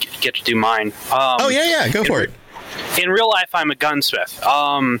didn't get to do mine. Go for it. In real life, I'm a gunsmith.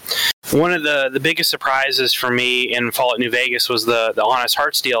 One of the biggest surprises for me in Fallout New Vegas was the Honest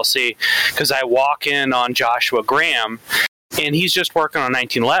Hearts DLC, because I walk in on Joshua Graham, and he's just working on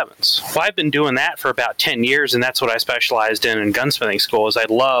 1911s. Well, I've been doing that for about 10 years, and that's what I specialized in gunsmithing school. Is I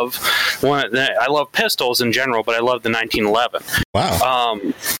love pistols in general, but I love the 1911. Wow.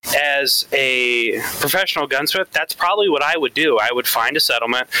 As a professional gunsmith, that's probably what I would do. I would find a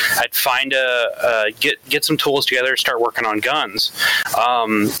settlement. I'd find get some tools together, start working on guns.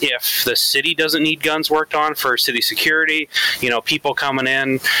 If the city doesn't need guns worked on for city security, people coming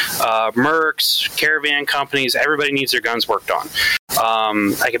in, mercs, caravan companies, everybody needs their guns worked on.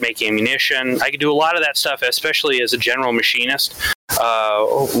 I could make ammunition. I could do a lot of that stuff, especially as a general machinist,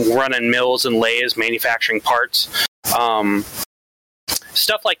 running mills and lathes, manufacturing parts.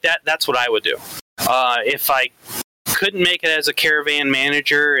 Stuff like that, that's what I would do. If I couldn't make it as a caravan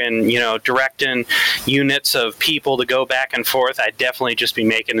manager and, directing units of people to go back and forth, I'd definitely just be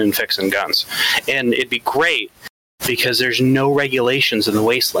making and fixing guns. And it'd be great because there's no regulations in the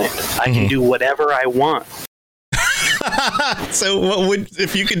Wasteland. I can do whatever I want. So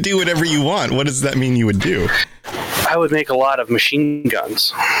if you could do whatever you want, what does that mean you would do? I would make a lot of machine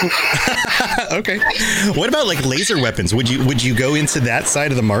guns. Okay. What about like laser weapons? Would you go into that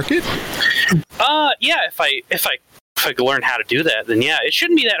side of the market? Yeah, if I could learn how to do that, then yeah, it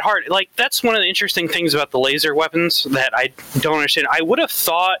shouldn't be that hard. Like, that's one of the interesting things about the laser weapons that I don't understand. I would have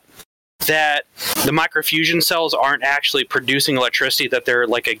thought that the microfusion cells aren't actually producing electricity, that they're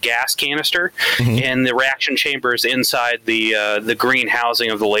like a gas canister, and the reaction chamber is inside the green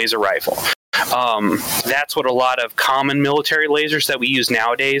housing of the laser rifle. That's what a lot of common military lasers that we use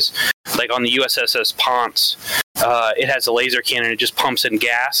nowadays, like on the USS Ponce, it has a laser cannon. It just pumps in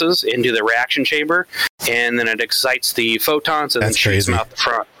gases into the reaction chamber, and then it excites the photons and then shoots them out the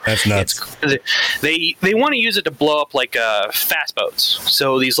front. That's nuts. They want to use it to blow up like fast boats.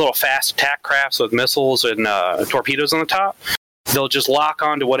 So these little fast attack crafts with missiles and torpedoes on the top, they'll just lock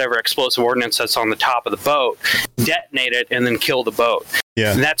onto whatever explosive ordnance that's on the top of the boat, detonate it, and then kill the boat.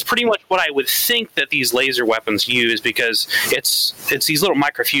 Yeah. And that's pretty much what I would think that these laser weapons use, because it's these little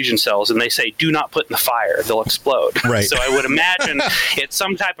microfusion cells, and they say, do not put in the fire, they'll explode. Right. So I would imagine it's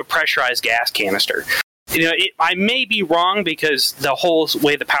some type of pressurized gas canister. I may be wrong, because the whole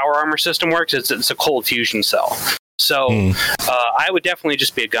way the power armor system works is it's a cold fusion cell. So I would definitely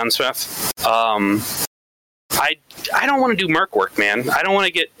just be a gunsmith. I don't want to do merc work, man. I don't want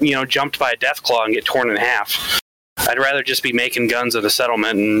to get jumped by a deathclaw and get torn in half. I'd rather just be making guns at a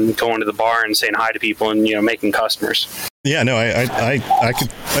settlement and going to the bar and saying hi to people and making customers. Yeah, no, I could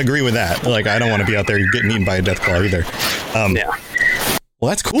agree with that. Like, I don't want to be out there getting eaten by a deathclaw either. Yeah. Well,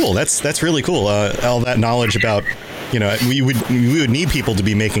 that's cool. That's really cool. All that knowledge about, we would need people to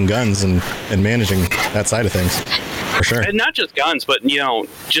be making guns and managing that side of things, for sure. And not just guns, but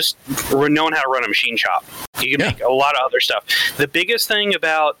just knowing how to run a machine shop. You can make a lot of other stuff. The biggest thing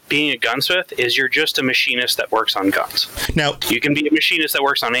about being a gunsmith is you're just a machinist that works on guns. Now, you can be a machinist that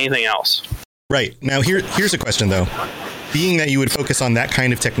works on anything else. Right. Now, here's a question, though. Being that you would focus on that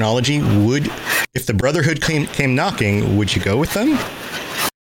kind of technology, if the Brotherhood came knocking, would you go with them?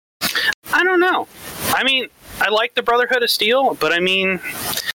 I don't know. I mean, I like the Brotherhood of Steel, but I mean,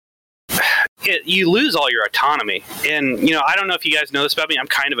 you lose all your autonomy. And, I don't know if you guys know this about me. I'm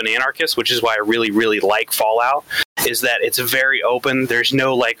kind of an anarchist, which is why I really, really like Fallout, is that it's very open. There's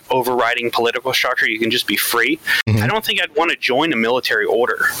no, overriding political structure. You can just be free. Mm-hmm. I don't think I'd want to join a military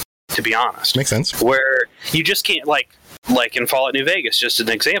order, to be honest. Makes sense. Where you just can't, like in Fallout New Vegas, just an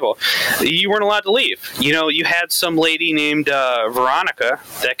example, you weren't allowed to leave. You had some lady named Veronica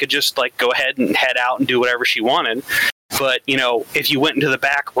that could just, go ahead and head out and do whatever she wanted. But, if you went into the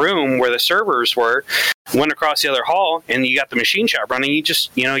back room where the servers were, went across the other hall, and you got the machine shop running, you just,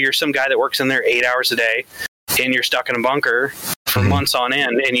 you're some guy that works in there 8 hours a day, and you're stuck in a bunker for months on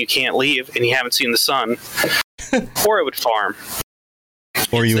end, and you can't leave, and you haven't seen the sun. Or I would farm.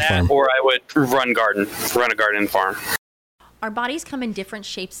 Or you would farm. Or I would run a garden and farm. Our bodies come in different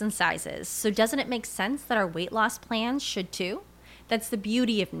shapes and sizes, so doesn't it make sense that our weight loss plans should too? That's the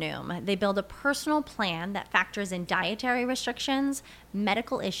beauty of Noom. They build a personal plan that factors in dietary restrictions,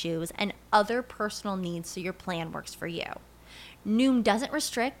 medical issues, and other personal needs so your plan works for you. Noom doesn't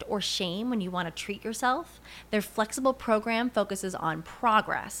restrict or shame when you want to treat yourself. Their flexible program focuses on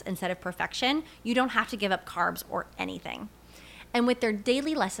progress instead of perfection. You don't have to give up carbs or anything. And with their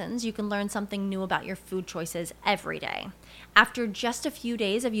daily lessons, you can learn something new about your food choices every day. After just a few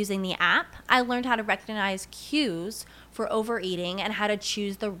days of using the app, I learned how to recognize cues for overeating and how to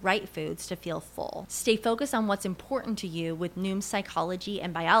choose the right foods to feel full. Stay focused on what's important to you with Noom's psychology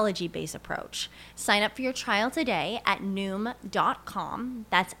and biology-based approach. Sign up for your trial today at Noom.com.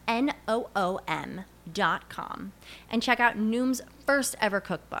 That's NOOM.com. And check out Noom's first ever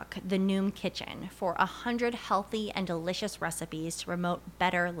cookbook, The Noom Kitchen, for 100 healthy and delicious recipes to promote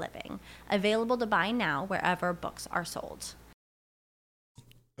better living. Available to buy now wherever books are sold.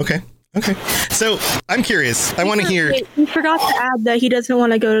 Okay. So I'm curious. I want to hear. He forgot to add that he doesn't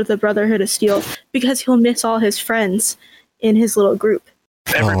want to go to the Brotherhood of Steel because he'll miss all his friends in his little group.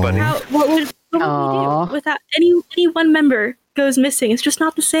 Everybody. What would we do without any one member goes missing? It's just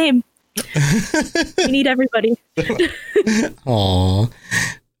not the same. We need everybody. Aw.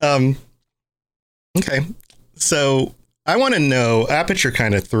 Okay. So I want to know. Aperture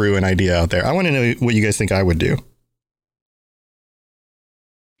kind of threw an idea out there. I want to know what you guys think I would do.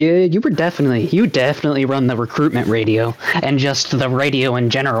 Yeah, you definitely run the recruitment radio and just the radio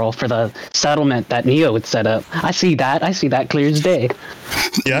in general for the settlement that Neo would set up. I see that clear as day.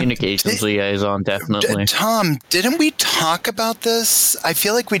 Yeah. Communications liaison, definitely. Tom, didn't we talk about this? I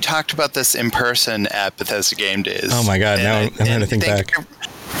feel like we talked about this in person at Bethesda Game Days. Oh my God! Now I'm trying to think back.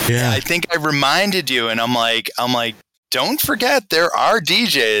 I think I reminded you, and I'm like, don't forget there are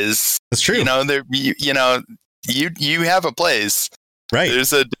DJs. That's true. You have a place. Right.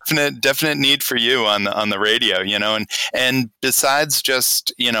 There's a definite need for you on the radio, and besides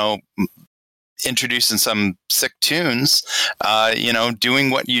just, introducing some sick tunes, doing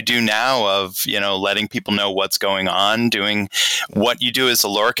what you do now of, letting people know what's going on, doing what you do as a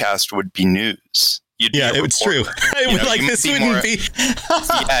lorecast would be news. It's true. This wouldn't be.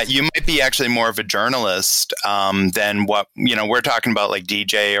 Yeah, you might be actually more of a journalist than what we're talking about, like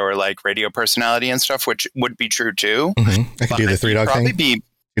DJ or like radio personality and stuff, which would be true too. Mm-hmm. I could do the Three Dog thing.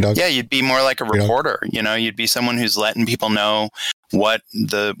 You'd be more like a reporter. You'd be someone who's letting people know what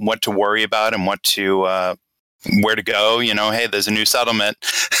to worry about and what to where to go. Hey, there's a new settlement.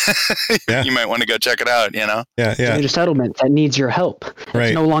 You might want to go check it out. Yeah. There's a settlement that needs your help. Right.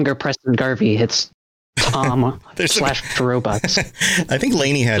 It's no longer Preston Garvey. It's Tom / robots. I think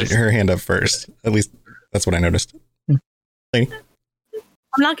Lainey had her hand up first. At least that's what I noticed. Lainey?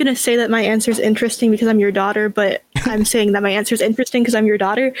 not going to say that my answer is interesting because I'm your daughter, but I'm saying that my answer is interesting because I'm your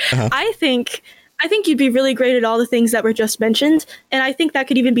daughter. Uh-huh. I think you'd be really great at all the things that were just mentioned, and I think that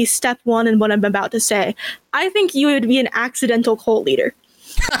could even be step one in what I'm about to say. I think you would be an accidental cult leader.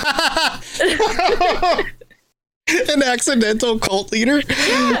 An accidental cult leader?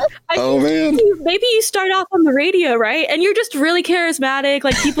 Yeah. Man. Maybe you start off on the radio, right? And you're just really charismatic.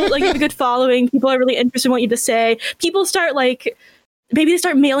 Like people, like you have a good following. People are really interested in what you have to say. People start maybe they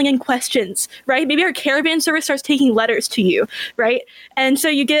start mailing in questions, right? Maybe our caravan service starts taking letters to you, right? And so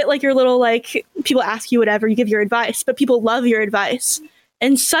you get like your little, like, people ask you whatever, you give your advice, but people love your advice.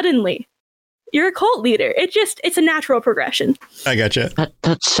 And suddenly you're a cult leader. It's a natural progression. I gotcha.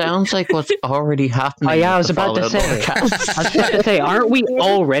 That sounds like what's already happening. Oh yeah, I was about to say, aren't we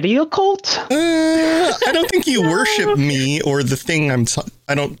already a cult? I don't think you worship me or the thing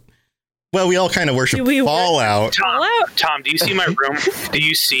well, we all kind of worship Fallout. Tom, do you see my room? Do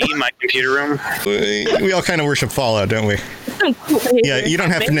you see my computer room? We all kind of worship Fallout, don't we? Yeah, you don't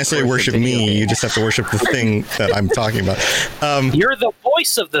have to necessarily worship me. You just have to worship the thing that I'm talking about. You're the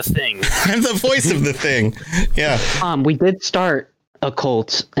voice of the thing. I'm the voice of the thing. Yeah. We did start a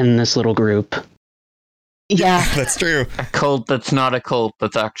cult in this little group. Yeah, that's true. A cult that's not a cult,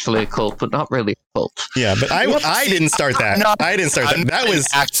 that's actually a cult, but not really a cult. Yeah, but I didn't start that. I didn't start that. That was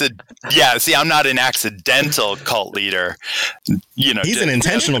I'm not an accidental cult leader. You know, he's an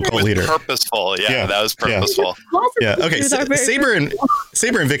intentional cult leader. Purposeful. Yeah, that was purposeful. Yeah. Okay. Saber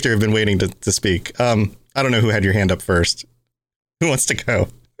and Victor have been waiting to speak. I don't know who had your hand up first. Who wants to go?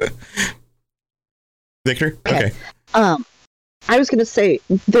 Victor? Okay. I was going to say,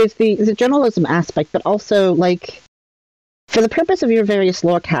 there's the journalism aspect, but also, like, for the purpose of your various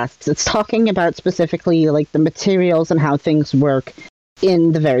lorecasts, it's talking about specifically, like, the materials and how things work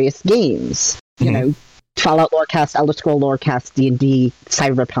in the various games. Mm-hmm. You know, Fallout lorecast, Elder Scroll lorecast, D&D,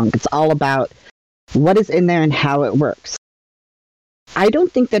 Cyberpunk. It's all about what is in there and how it works. I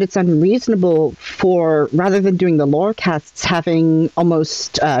don't think that it's unreasonable for, rather than doing the lorecasts, having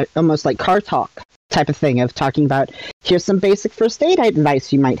almost like car talk type of thing of talking about, here's some basic first aid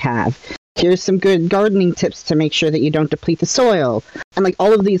advice you might have. Here's some good gardening tips to make sure that you don't deplete the soil. And like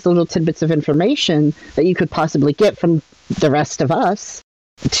all of these little tidbits of information that you could possibly get from the rest of us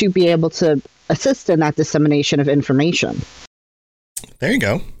to be able to assist in that dissemination of information. There you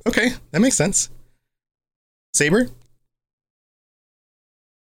go. Okay, that makes sense. Saber?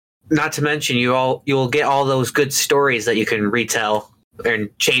 Not to mention, you'll get all those good stories that you can retell and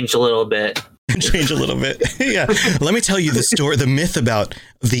change a little bit. Change a little bit. Yeah. Let me tell you the story, the myth about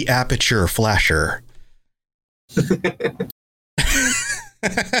the aperture flasher.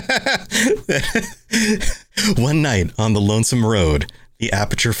 One night on the lonesome road, the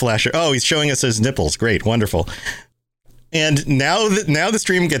aperture flasher. Oh, he's showing us his nipples. Great. Wonderful. And now the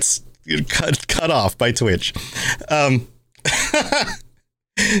stream gets cut off by Twitch.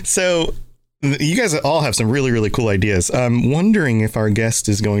 So you guys all have some really, really cool ideas. I'm wondering if our guest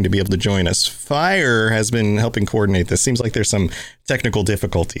is going to be able to join us. Fire has been helping coordinate this. Seems like there's some technical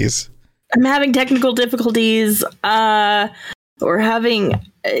difficulties. I'm having technical difficulties. We're having...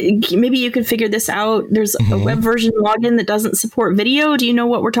 maybe you could figure this out. There's a web version login that doesn't support video. Do you know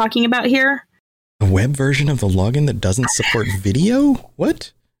what we're talking about here? A web version of the login that doesn't support video?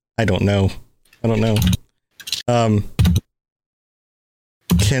 What? I don't know.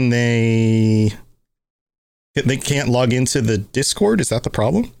 Can they can't log into the Discord? Is that the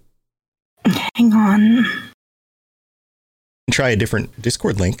problem? Hang on. Try a different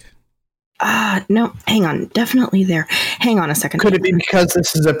Discord link. No, hang on. Definitely there. Hang on a second. Could it be because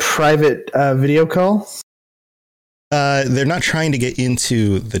this is a private video call? They're not trying to get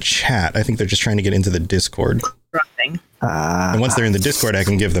into the chat. I think they're just trying to get into the Discord. And once they're in the Discord, I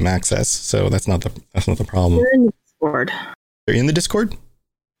can give them access. So that's not the problem. They're in the Discord. They're in the Discord?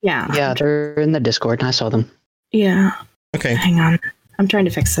 Yeah. Yeah, they're in the Discord. I saw them. Yeah. Okay. Hang on. I'm trying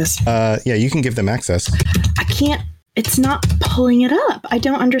to fix this. Yeah, you can give them access. I can't. It's not pulling it up. I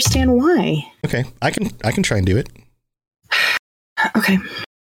don't understand why. Okay. I can try and do it. Okay.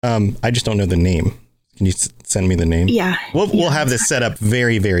 I just don't know the name. Can you send me the name? Yeah. We'll have this set up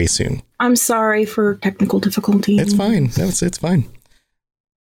very, very soon. I'm sorry for technical difficulties. It's fine. No, it's fine.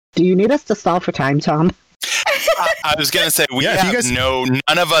 Do you need us to stall for time, Tom? I was going to say,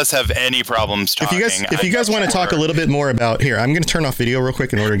 none of us have any problems talking. If you guys want to talk a little bit more about, here, I'm going to turn off video real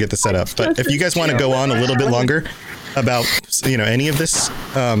quick in order to get this set up. But if you guys want to go on a little bit longer about, any of this,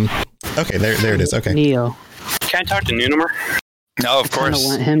 okay, there it is. Okay. Neo. Can I talk to Nunomer? No, of course. I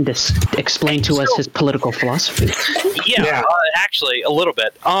want him to explain to us his political philosophy. Yeah. Actually, a little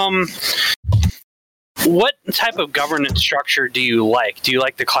bit. what type of governance structure do you like? Do you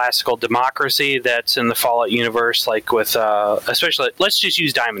like the classical democracy that's in the Fallout universe, like with, especially, let's just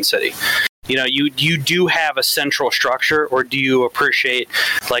use Diamond City. You know, you do have a central structure, or do you appreciate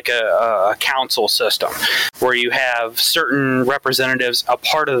like a council system where you have certain representatives, a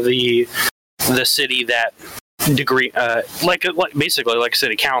part of the city that degree, like basically like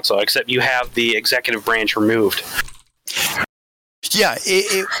city council, except you have the executive branch removed? Yeah,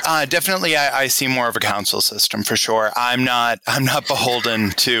 definitely. I see more of a council system for sure. I'm not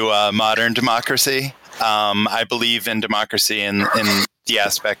beholden to modern democracy. I believe in democracy in the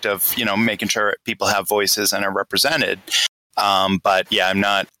aspect of, you know, making sure people have voices and are represented. But yeah, I'm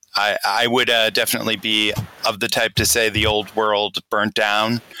not. I would definitely be of the type to say the old world burnt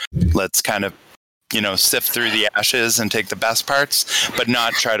down. Let's kind of, you know, sift through the ashes and take the best parts, but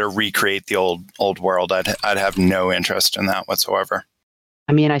not try to recreate the old world. I'd have no interest in that whatsoever.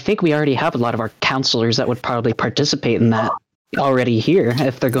 I mean, I think we already have a lot of our counselors that would probably participate in that already here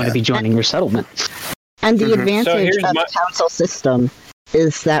if they're going to be joining your settlement. And the advantage of the council system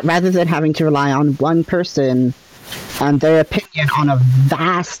is that rather than having to rely on one person and their opinion on a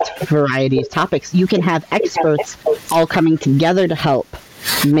vast variety of topics, you can have experts all coming together to help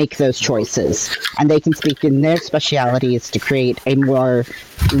make those choices, and they can speak in their specialities to create a more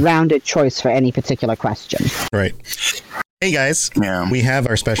rounded choice for any particular question. Right. Hey guys, we have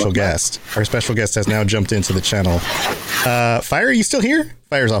our special guest. Our special guest has now jumped into the channel. Fire, are you still here?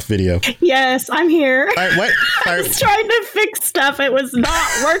 Fire's off video. Yes, I'm here. Fire, what? Fire. I was trying to fix stuff. It was not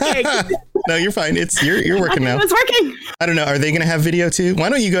working. No, you're fine. You're working now. It was working. I don't know. Are they going to have video too? Why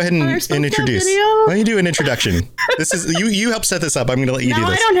don't you go ahead and introduce? Why don't you do an introduction? This is you help set this up. I'm going to let you do this.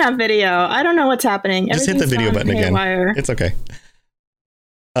 I don't have video. I don't know what's happening. Just hit the video button again. It's okay.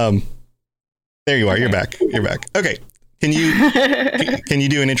 There you are. You're back. You're back. Okay. Can you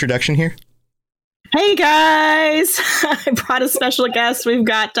do an introduction here? Hey guys! I brought a special guest. We've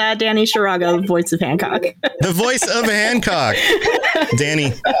got Danny Shiraga, the voice of Hancock. The voice of Hancock.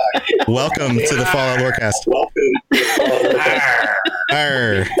 Danny, welcome to the Fallout Lorecast.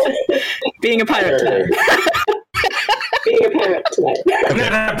 Arr. Being a pirate tonight. I'm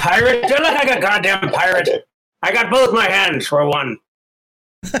not a pirate. Don't look like a goddamn pirate. I got both my hands for one.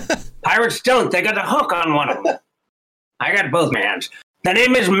 Pirates don't. They got a hook on one of them. I got both my hands. The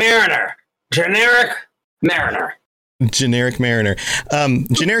name is Mariner. Generic Mariner. Generic Mariner.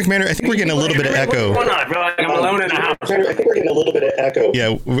 Generic Mariner, I think we're getting a little bit of echo. I feel like I'm alone in the house. I think we're getting a little bit of echo.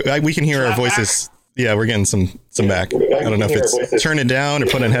 Yeah, we can hear our voices. Yeah, we're getting some back. I don't know if it's turn it down or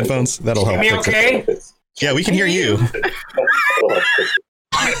put in headphones. That'll help. Me okay? Yeah, we can hear you.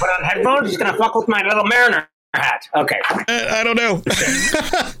 I put on headphones? It's going to fuck with my little Mariner hat. Okay. I don't know.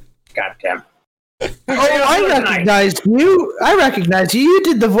 Goddamn. I recognize you. I recognize you. You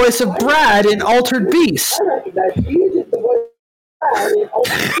did the voice of Brad in Altered Beast.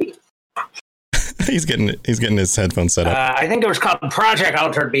 He's getting his headphones set up. I think it was called Project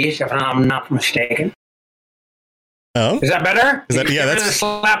Altered Beast, if I'm not mistaken. Oh, is that better? Is that that's a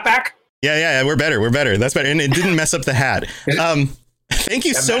slap back? Yeah. We're better. That's better, and it didn't mess up the hat. Thank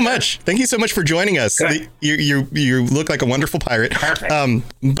you so much. Thank you so much for joining us. You look like a wonderful pirate. Perfect.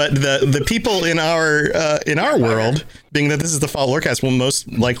 But the people in our world, being that this is the Fallout Lorecast, will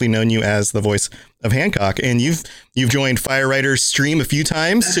most likely know you as the voice of Hancock, and you've joined Firewriter's stream a few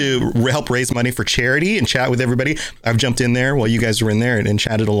times to help raise money for charity and chat with everybody. I've jumped in there while you guys were in there and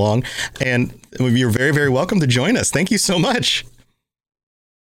chatted along, and you're very, very welcome to join us. Thank you so much.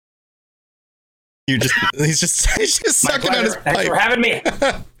 He's just sucking on his pipe. Thanks for having me.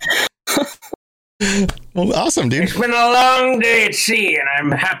 Well, awesome, dude. It's been a long day at sea, and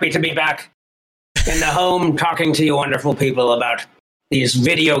I'm happy to be back in the home talking to you wonderful people about these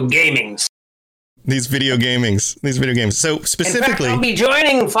video gamings. These video games. So specifically, in fact, I'll be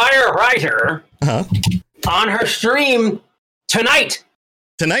joining Firewriter on her stream tonight.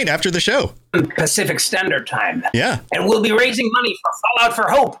 Tonight after the show. Pacific Standard Time. Yeah. And we'll be raising money for Fallout for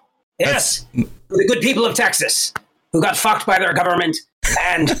Hope. Yes. The good people of Texas who got fucked by their government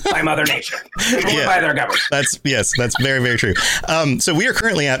and by Mother Nature. By their government. That's very, very true. So we are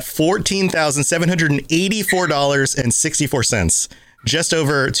currently at $14,784.64. Just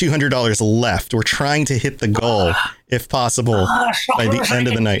over $200 left. We're trying to hit the goal, if possible, by the end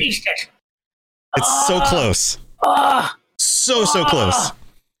of the night. It's so close. So close.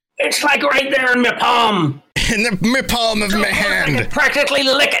 It's like right there in my palm. In the palm of my hand. I can practically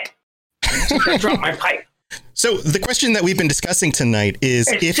lick it. I drop my pipe. So the question that we've been discussing tonight is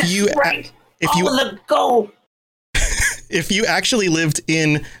if you actually lived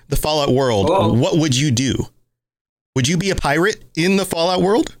in the Fallout world, what would you do? Would you be a pirate in the Fallout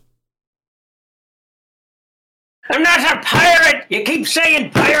world? I'm not a pirate! You keep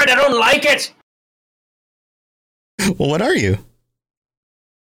saying pirate, I don't like it! Well, what are you?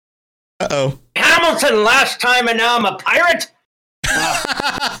 Uh-oh. Hamilton last time, and now I'm a pirate?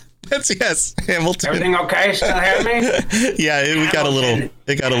 That's yes, Hamilton. Everything okay? Still hear me? Yeah, it got a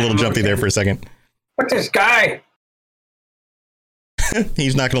little jumpy there for a second. What's this guy?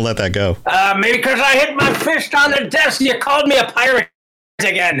 He's not going to let that go. Maybe because I hit my fist on the desk, you called me a pirate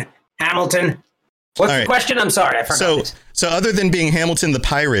again, Hamilton. What's the question? I'm sorry, I forgot. So other than being Hamilton the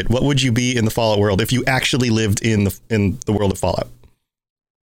pirate, what would you be in the Fallout world if you actually lived in the world of Fallout?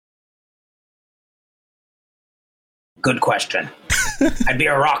 Good question. I'd be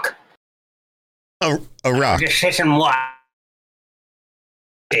a rock. A rock. Just sit and watch.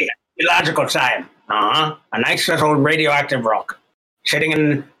 Geological time. A nice little radioactive rock,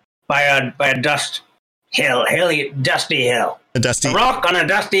 sitting by a dusty hill. A rock on a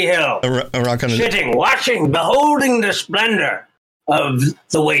dusty hill. A rock on sitting, watching, beholding the splendor of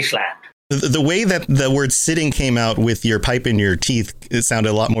the wasteland. The way that the word "sitting" came out with your pipe in your teeth, it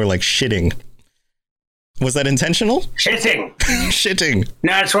sounded a lot more like shitting. Was that intentional? Shitting. Shitting.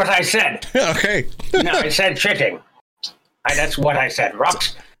 No, that's what I said. Okay. No, I said shitting. That's what I said.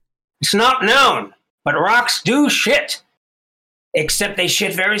 Rocks. It's not known, but rocks do shit. Except they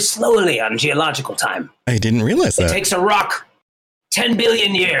shit very slowly on geological time. I didn't realize that. It takes a rock 10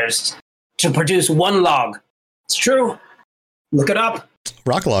 billion years to produce one log. It's true. Look it up.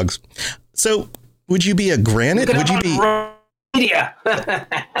 Rock logs. So, would you be a granite? Would you be... Media.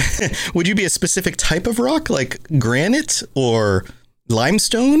 Would you be a specific type of rock, like granite or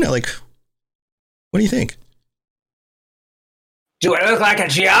limestone? Like, what do you think? Do I look like a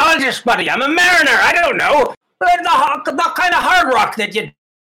geologist, buddy? I'm a mariner. I don't know. The kind of hard rock that you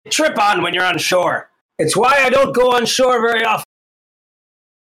trip on when you're on shore. It's why I don't go on shore very often.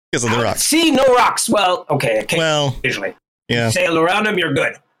 Because of the rocks. See, no rocks. Well, okay. Well, usually. Yeah. You sail around them, you're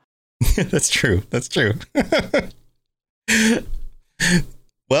good. That's true. That's true.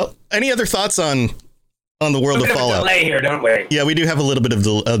 Well, any other thoughts on the world of Fallout? Delay here, don't we? Yeah, we do have a little bit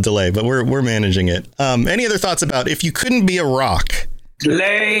of delay, but we're managing it. Any other thoughts about if you couldn't be a rock?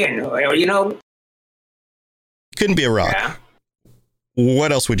 Delay, and couldn't be a rock. Yeah.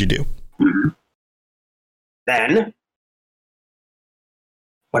 What else would you do? Then,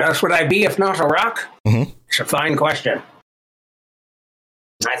 what else would I be if not a rock? Mm-hmm. It's a fine question.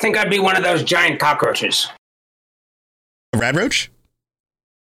 I think I'd be one of those giant cockroaches. A radroach?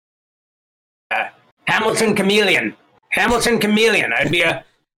 Hamilton chameleon. Hamilton chameleon. I'd be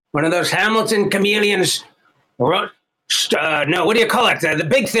one of those Hamilton chameleons. No, what do you call it? The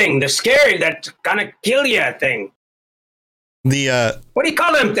big thing, the scary, that's gonna kill you thing. What do you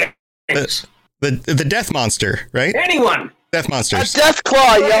call them things? The death monster, right? Anyone. Death monsters. A death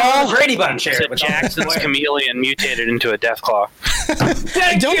claw, y'all. Brady Bunch here. Jackson's chameleon mutated into a death claw.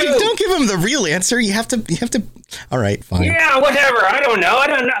 Don't give him the real answer. You have to. All right, fine. Yeah, whatever. I don't know.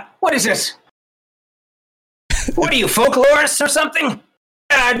 What is this? What are you, folklorists or something?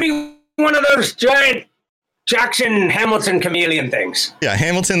 Yeah, I'd be one of those giant Jackson Hamilton chameleon things. Yeah,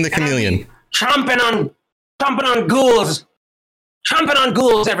 Hamilton the chameleon. Chomping on ghouls. Chomping on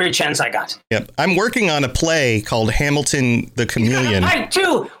ghouls every chance I got. Yep. I'm working on a play called Hamilton the Chameleon. I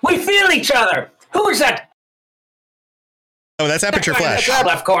too. We feel each other. Who is that? Oh, that's Aperture Flash. In the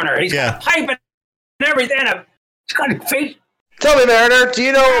left corner. He's got a pipe and everything. He's got a face. Tell me, Mariner, do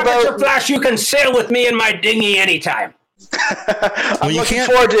you know about... Aperture Flash, you can sail with me in my dinghy anytime. I'm looking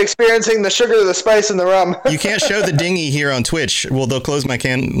forward to experiencing the sugar, the spice, and the rum. You can't show the dinghy here on Twitch. Well, they'll close my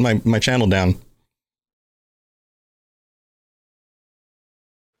channel down.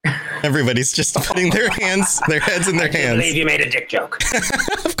 Everybody's just putting their heads in their hands. I believe you made a dick joke.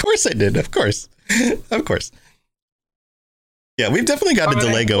 Of course I did. Of course. Yeah, we've definitely got a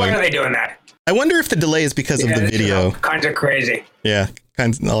delay going. Why are they doing that? I wonder if the delay is because of the video. Kind of crazy. Yeah,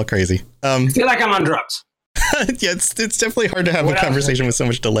 all crazy. I feel like I'm on drugs. Yeah, it's definitely hard to have a conversation with so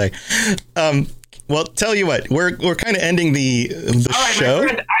much delay. Well, tell you what, we're kind of ending the all right, show. My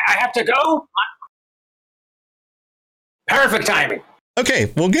friend, I have to go. Perfect timing.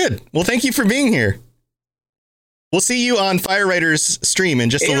 Okay, well, good. Well, thank you for being here. We'll see you on Firewriter's stream in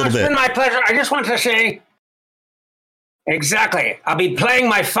just a little bit. It's been my pleasure. I just want to say, exactly, I'll be playing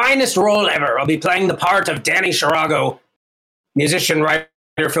my finest role ever. I'll be playing the part of Danny Shirago, musician, writer,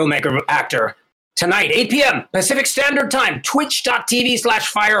 filmmaker, actor, tonight, 8 p.m. Pacific Standard Time,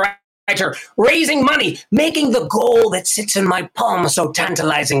 twitch.tv/Firewriter, raising money, making the goal that sits in my palm so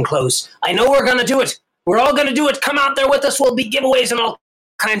tantalizing close. I know we're going to do it. We're all going to do it. Come out there with us. We'll be giveaways and all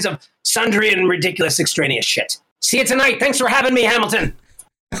kinds of sundry and ridiculous extraneous shit. See you tonight. Thanks for having me, Hamilton.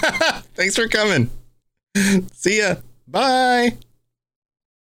 Thanks for coming. See ya. Bye.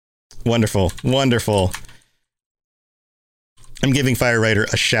 Wonderful. Wonderful. I'm giving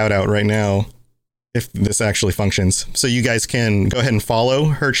Firewriter a shout out right now, if this actually functions. So you guys can go ahead and follow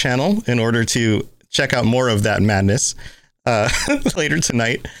her channel in order to check out more of that madness later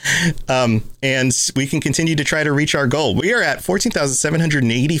tonight. And we can continue to try to reach our goal. We are at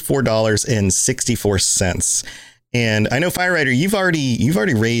 $14,784.64. And I know, Firewriter, you've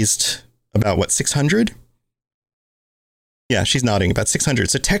already raised about what, 600? Yeah, she's nodding, about 600.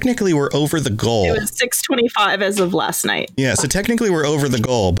 So technically we're over the goal. It was 625 as of last night. Yeah, so technically we're over the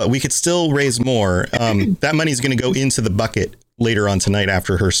goal, but we could still raise more. That money is going to go into the bucket later on tonight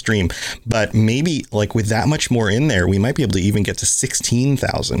after her stream. But maybe like with that much more in there, we might be able to even get to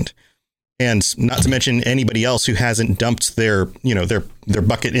 16,000. And not to mention anybody else who hasn't dumped their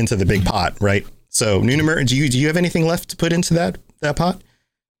bucket into the big pot, right? So Nunimer, do you have anything left to put into that pot?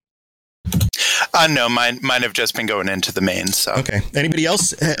 No, mine have just been going into the main. So okay. Anybody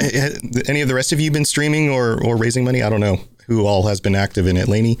else? Any of the rest of you been streaming or raising money? I don't know who all has been active in it.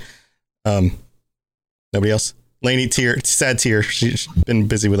 Lainey, nobody else. Lainey, sad tear. She's been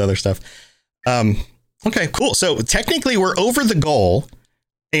busy with other stuff. Okay, cool. So technically, we're over the goal,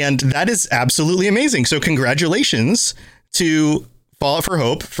 and that is absolutely amazing. So congratulations to Fallout for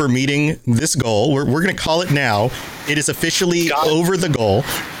Hope for meeting this goal. We're going to call it now. It is officially over the goal.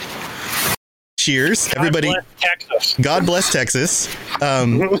 Cheers, everybody. God bless Texas.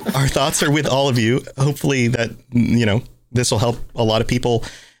 Our thoughts are with all of you. Hopefully that, this will help a lot of people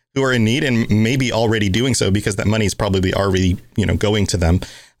who are in need and maybe already doing so because that money is probably already, going to them.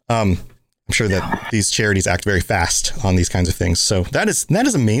 I'm sure that these charities act very fast on these kinds of things. So that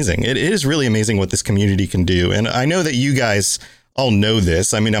is amazing. It is really amazing what this community can do. And I know that you guys all know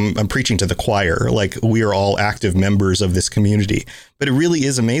this. I mean, I'm preaching to the choir, like we are all active members of this community, but it really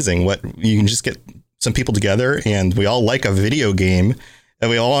is amazing what you can just get some people together and we all like a video game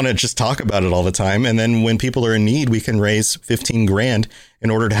and we all want to just talk about it all the time. And then when people are in need, we can raise 15 grand in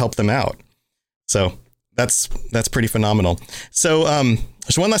order to help them out. So that's pretty phenomenal. So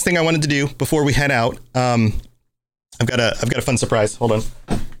there's one last thing I wanted to do before we head out. I've got a fun surprise. Hold on.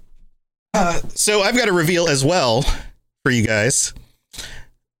 So I've got a reveal as well for you guys.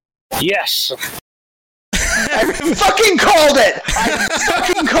 Yes. I fucking called it. I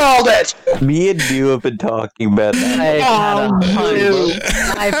fucking called it. Me and you have been talking about that.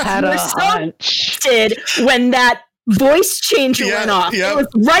 I've had a hunch. Did when that voice changer went off. It was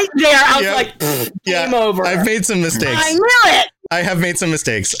right there. I was like, game over. I've made some mistakes. I knew it. I have made some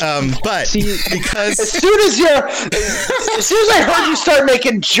mistakes. But because as soon as I heard you start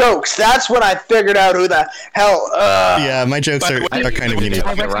making jokes, that's when I figured out who the hell. Yeah, my jokes are kind of unique.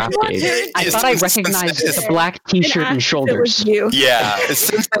 I thought I recognized the black T-shirt and shoulders. Yeah,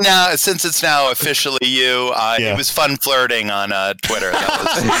 since it's now officially you, it was fun flirting on Twitter.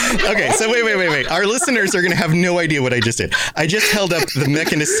 Okay, so wait. Our listeners are going to have no idea what I just did. I just held up the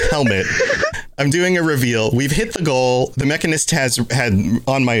Mechanist helmet. I'm doing a reveal. We've hit the goal. The Mechanist had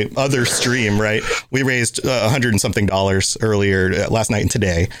on my other stream, right? We raised $100 and something earlier last night and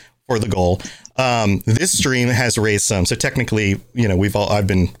today for the goal. This stream has raised some. So technically, I've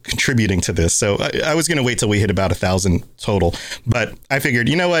been contributing to this. So I was going to wait till we hit about 1,000 total, but I figured,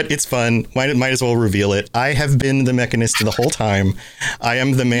 you know what? It's fun. Might as well reveal it. I have been the Mechanist the whole time. I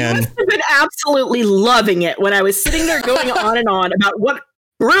am the man. You must have been absolutely loving it when I was sitting there going on and on about what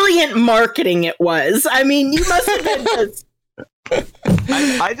brilliant marketing it was. I mean, you must have been just...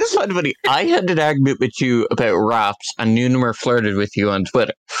 I just find it funny. I had an argument with you about raps, and Nunimer flirted with you on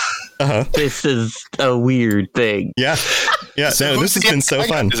Twitter. This is a weird thing. Yeah. So this has been so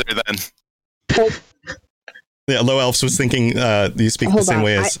fun. Yeah, Low Elves was thinking you speak the same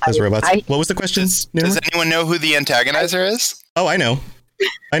way as robots. What was the question? Does anyone know who the antagonizer is? Oh, I know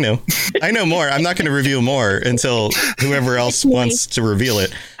more. I'm not going to reveal more until whoever else wants to reveal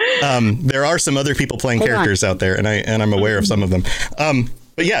it. There are some other people playing characters out there, and I'm aware of some of them.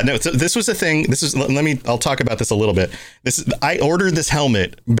 But yeah, no. So this was a thing. I'll talk about this a little bit. I ordered this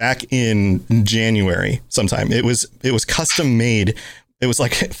helmet back in January sometime. It was custom made. It was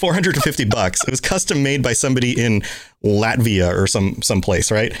like $450. It was custom made by somebody in Latvia or some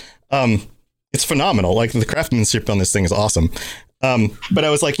place, right? It's phenomenal. Like the craftsmanship on this thing is awesome. But I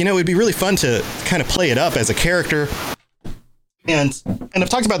was like, it'd be really fun to kind of play it up as a character. And I've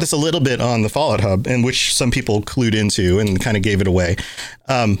talked about this a little bit on the Fallout Hub, in which some people clued into and kind of gave it away.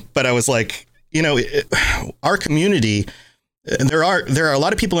 But I was like, our community there are a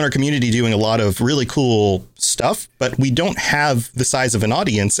lot of people in our community doing a lot of really cool stuff, but we don't have the size of an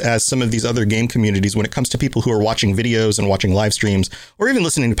audience as some of these other game communities when it comes to people who are watching videos and watching live streams or even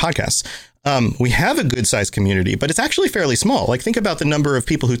listening to podcasts. We have a good sized community, but it's actually fairly small. Like, think about the number of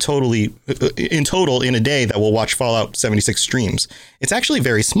people who in total in a day that will watch Fallout 76 streams. It's actually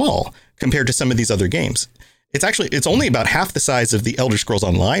very small compared to some of these other games. It's only about half the size of the Elder Scrolls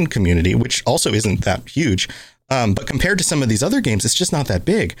Online community, which also isn't that huge. But compared to some of these other games, it's just not that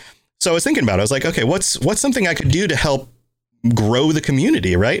big. So I was thinking about it. I was like, okay, what's something I could do to help grow the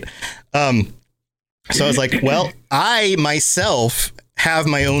community, right? So I was like, well, I myself have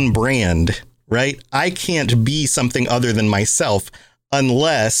my own brand, right? I can't be something other than myself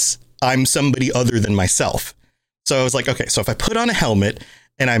unless I'm somebody other than myself. So I was like, okay, so if I put on a helmet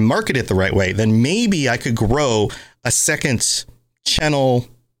and I market it the right way, then maybe I could grow a second channel,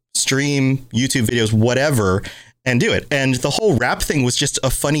 stream, YouTube videos, whatever, and do it. And the whole rap thing was just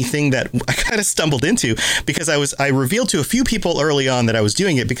a funny thing that I kind of stumbled into because I revealed to a few people early on that I was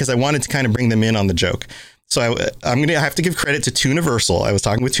doing it because I wanted to kind of bring them in on the joke. So I'm going to have to give credit to Tooniversal. I was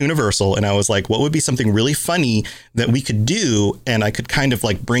talking with Tooniversal and I was like, what would be something really funny that we could do? And I could kind of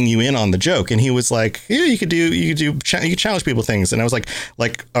like bring you in on the joke. And he was like, yeah, you could challenge people things. And I was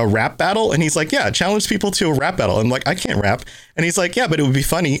like a rap battle. And he's like, yeah, challenge people to a rap battle. I'm like, I can't rap. And he's like, yeah, but it would be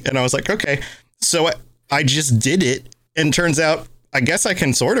funny. And I was like, okay. So I just did it. And turns out, I guess I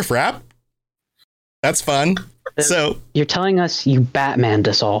can sort of rap. That's fun. So you're telling us you Batmaned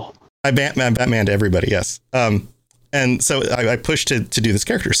us all. I Batman to everybody, yes. And so I pushed to do this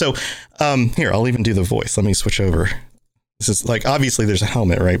character. So here, I'll even do the voice. Let me switch over. This is like, obviously there's a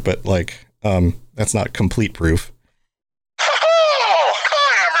helmet, right? But like, that's not complete proof. Oh,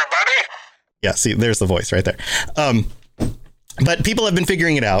 hi, everybody. Yeah, see, there's the voice right there. But people have been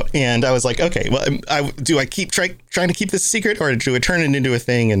figuring it out. And I was like, okay, well, do I keep trying to keep this secret or do I turn it into a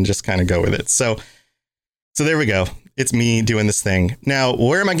thing and just kind of go with it? So there we go. It's me doing this thing. Now,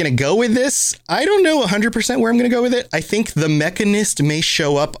 where am I going to go with this? I don't know 100% where I'm going to go with it. I think the Mechanist may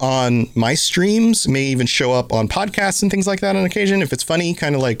show up on my streams, may even show up on podcasts and things like that on occasion, if it's funny,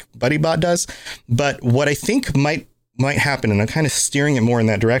 kind of like BuddyBot does. But what I think might happen, and I'm kind of steering it more in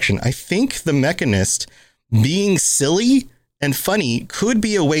that direction, I think the Mechanist being silly and funny could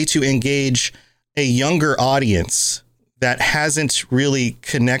be a way to engage a younger audience that hasn't really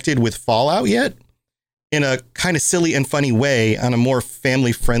connected with Fallout yet, in a kind of silly and funny way on a more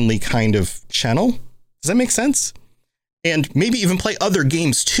family friendly kind of channel. Does that make sense? And maybe even play other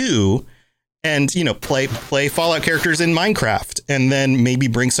games too. And, you know, play Fallout characters in Minecraft and then maybe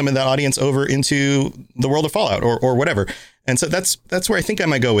bring some of that audience over into the world of Fallout or whatever. And so that's where I think I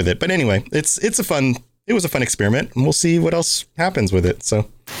might go with it. But anyway, it was a fun experiment and we'll see what else happens with it. So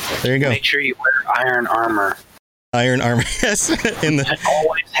there you go. Make sure you wear iron armor. Iron armor, yes. It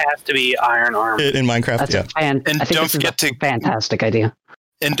always has to be iron armor in Minecraft. That's yeah, and don't forget to fantastic idea.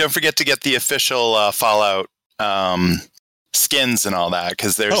 And don't forget to get the official Fallout skins and all that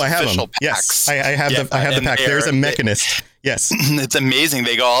because there's official packs. Yes, I have the pack. There's a Mechanist. Yes, it's amazing.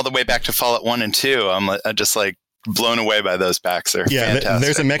 They go all the way back to Fallout 1 and 2. I'm just like blown away by those packs. They're fantastic.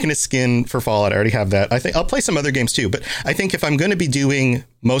 There's a Mechanist skin for Fallout. I already have that. I think I'll play some other games too, but I think if I'm going to be doing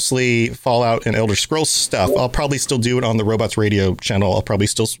mostly Fallout and Elder Scrolls stuff, I'll probably still do it on the Robots Radio channel. I'll probably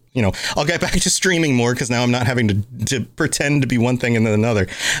still, I'll get back to streaming more because now I'm not having to pretend to be one thing and then another.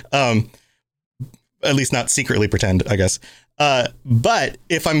 At least not secretly pretend, I guess. But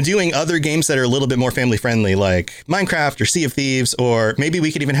if I'm doing other games that are a little bit more family friendly, like Minecraft or Sea of Thieves, or maybe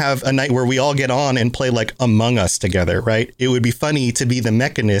we could even have a night where we all get on and play like Among Us together, right? It would be funny to be the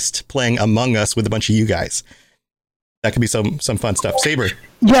Mechanist playing Among Us with a bunch of you guys. That could be some fun stuff. Saber.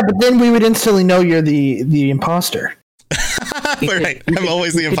 Yeah, but then we would instantly know you're the imposter. Right. I'm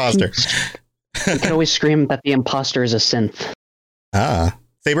always the imposter. You can always scream that the imposter is a synth.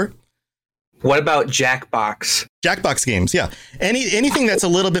 Saber? What about Jackbox? Jackbox games, yeah. Anything that's a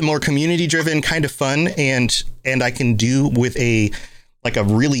little bit more community driven, kind of fun, and I can do with a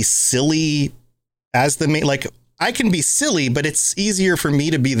really silly as the main. Like I can be silly, but it's easier for me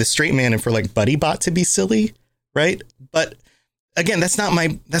to be the straight man and for like BuddyBot to be silly, right? But again, that's not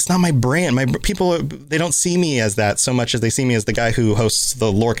my brand. My people, they don't see me as that so much as they see me as the guy who hosts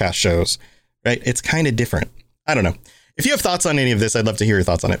the Lorecast shows, right? It's kind of different. I don't know. If you have thoughts on any of this, I'd love to hear your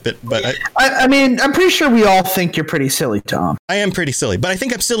thoughts on it. But I mean, I'm pretty sure we all think you're pretty silly, Tom. I am pretty silly, but I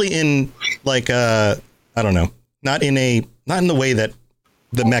think I'm silly in like I don't know, not in the way that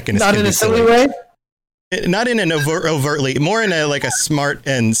the Mechanist. Not in a silly way. Not in an overtly, more in a smart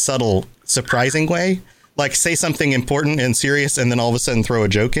and subtle, surprising way. Like say something important and serious, and then all of a sudden throw a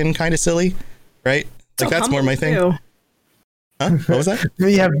joke in, kind of silly, right? Like that's more my thing. Huh? What was that?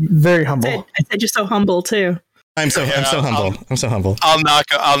 Yeah, very humble. I said you're so humble too. I'm so humble. I'm so humble.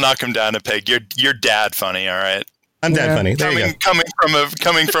 I'll knock him down a peg. You're dad funny, all right. I'm dad funny. There you go.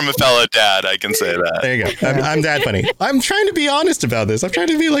 Coming from a fellow dad, I can say that. There you go. I'm dad funny. I'm trying to be honest about this. I'm trying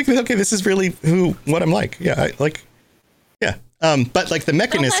to be like, okay, this is really what I'm like. Yeah, yeah. But like the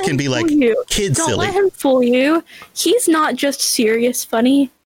mechanist can be like kid silly. Don't let him fool you. He's not just serious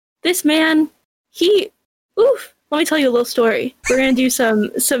funny. This man, let me tell you a little story. We're gonna do some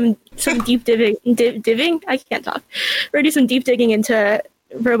deep diving. I can't talk. We're gonna do some deep digging into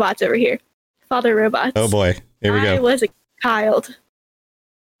robots over here. Father robots. Oh boy, here we go. I was a child.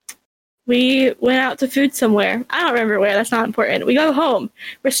 We went out to food somewhere. I don't remember where. That's not important. We go home.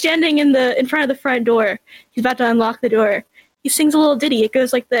 We're standing in front of the front door. He's about to unlock the door. He sings a little ditty. It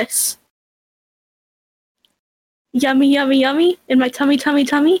goes like this: "Yummy, yummy, yummy in my tummy, tummy,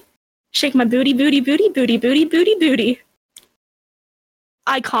 tummy. Shake my booty, booty, booty, booty, booty, booty, booty."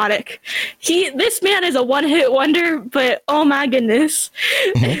 Iconic. This man is a one-hit wonder, but oh my goodness,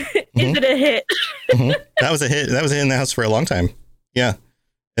 is it a hit? That was a hit. That was a hit in the house for a long time. Yeah,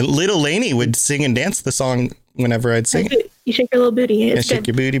 and little Lainey would sing and dance the song whenever I'd sing it. You shake your little booty. Yeah, shake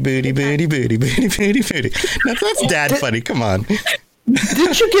your booty, booty, booty, booty, booty, booty, booty. That's dad funny. Come on.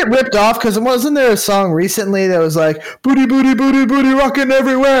 Didn't you get ripped off? Because wasn't there a song recently that was like booty, booty, booty, booty, rocking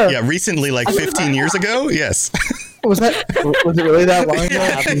everywhere? Yeah, recently, like 15 years ago. Yes. Was it really that long ago?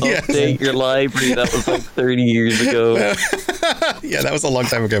 Update your library. That was like 30 years ago. Yeah, that was a long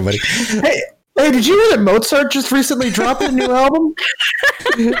time ago, buddy. Hey, did you hear that Mozart just recently dropped a new album?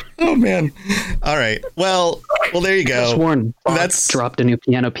 Oh man! All right. Well, there you go. Sworn. That's dropped a new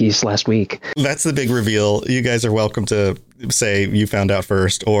piano piece last week. That's the big reveal. You guys are welcome to say you found out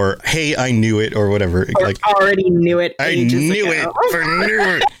first, or hey, I knew it, or whatever. Or like already knew it. I knew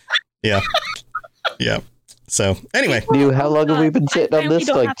it. Yeah. Yeah. So anyway, how long have we been sitting on this?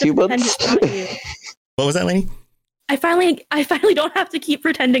 Like 2 months. What was that, Lainey? I finally don't have to keep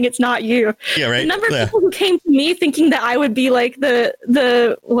pretending it's not you. Yeah, right. The number of people who came to me thinking that I would be like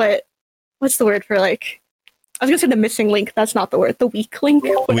the what's the word for like? I was gonna say the missing link. That's not the word. The weak link.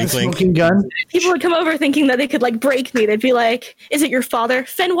 Weak link. Smoking gun. People would come over thinking that they could like break me. They'd be like, "Is it your father?"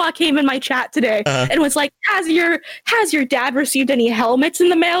 Fenwa came in my chat today and was like, "Has your dad received any helmets in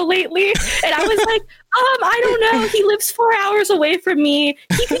the mail lately?" And I was like, I don't know. He lives 4 hours away from me.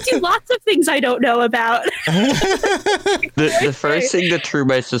 He could do lots of things I don't know about. The first thing that threw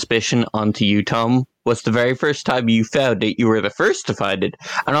my suspicion onto you, Tom, was the very first time you found it, you were the first to find it.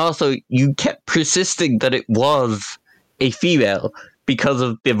 And also, you kept persisting that it was a female because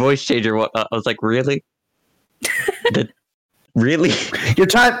of the voice changer. I was like, really? Really? Your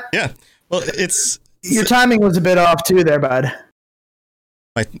time? Yeah. Well, your timing was a bit off too there, bud.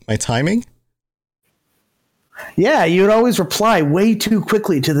 My timing? Yeah, you would always reply way too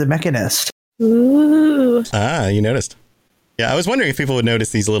quickly to the mechanist. Ooh. Ah, you noticed. Yeah, I was wondering if people would notice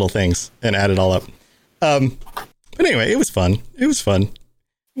these little things and add it all up. But anyway, it was fun. It was fun.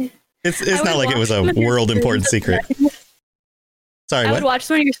 It's not like it was a world important secret. Sorry, I would watch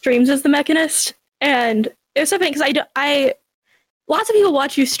some of your streams as the mechanist, and it was so funny because I lots of people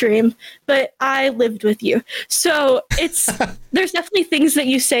watch you stream, but I lived with you. So there's definitely things that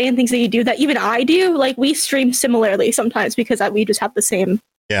you say and things that you do that even I do. Like we stream similarly sometimes because we just have the same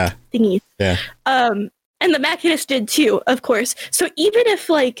thingies. Yeah. And the mechanist did too, of course. So even if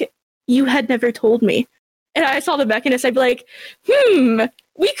like you had never told me and I saw the mechanist, I'd be like,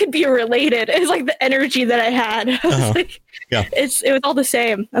 we could be related. It's like the energy that I had. I was like, it was all the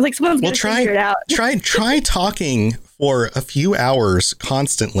same. I was like, someone's going to figure it out. Try talking for a few hours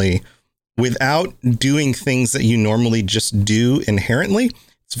constantly without doing things that you normally just do inherently.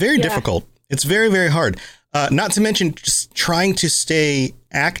 It's very difficult. It's very, very hard. Not to mention just trying to stay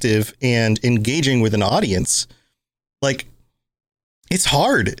active and engaging with an audience. Like, it's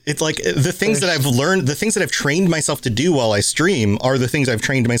hard. It's like the things that I've learned, the things that I've trained myself to do while I stream are the things I've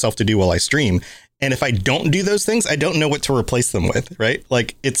trained myself to do while I stream. And if I don't do those things, I don't know what to replace them with. Right.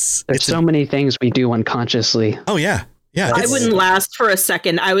 Like there's so many things we do unconsciously. Oh, yeah. Yeah. I wouldn't last for a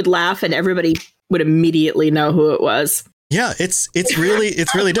second. I would laugh and everybody would immediately know who it was. Yeah, it's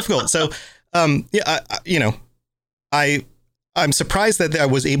really difficult. So, I'm surprised that I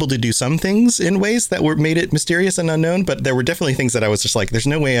was able to do some things in ways that made it mysterious and unknown. But there were definitely things that I was just like, there's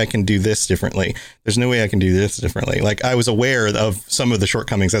no way I can do this differently. There's no way I can do this differently. Like I was aware of some of the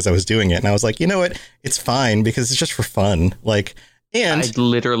shortcomings as I was doing it. And I was like, you know what? It's fine because it's just for fun. Like, and I'd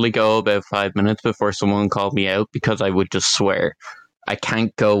literally go about 5 minutes before someone called me out because I would just swear. I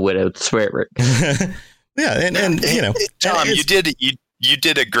can't go without swearing. Yeah. And you know, Tom, you You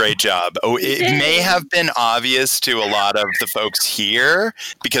did a great job. Oh, it may have been obvious to a lot of the folks here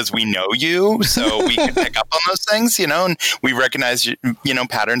because we know you, so we can pick up on those things, and we recognize,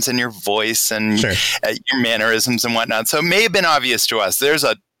 patterns in your voice and your mannerisms and whatnot. So it may have been obvious to us. There's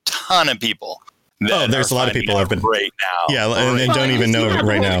a ton of people. There's a lot of people have been right now. Yeah, and don't even know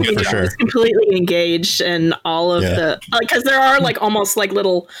right now for sure. Completely engaged in all of the because there are like almost like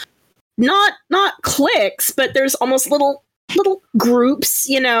little, not cliques, but there's almost little groups,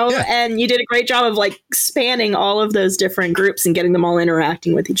 and you did a great job of like spanning all of those different groups and getting them all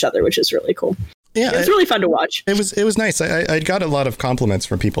interacting with each other, which is really cool. Yeah, it's really fun to watch. It was nice. I got a lot of compliments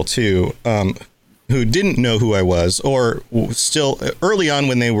from people too, who didn't know who I was, or still early on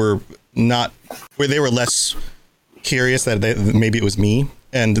when they were less curious that maybe it was me,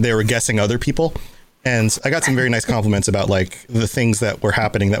 and they were guessing other people. And I got some very nice compliments about like the things that were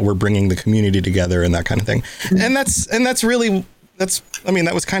happening that were bringing the community together and that kind of thing. And that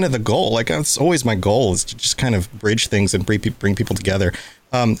was kind of the goal. Like that's always my goal, is to just kind of bridge things and bring people together.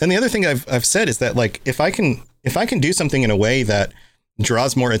 And the other thing I've said is that like if I can do something in a way that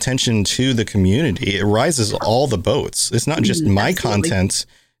draws more attention to the community, it rises all the boats. It's not just my content,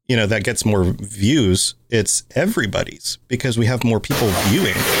 that gets more views. It's everybody's, because we have more people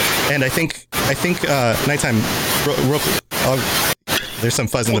viewing. And I think nighttime. There's some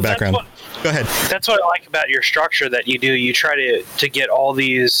fuzz in the background. Go ahead. That's what I like about your structure that you do. You try to get all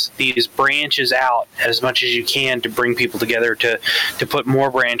these branches out as much as you can to bring people together, to put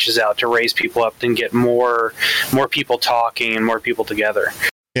more branches out, to raise people up and get more people talking and more people together.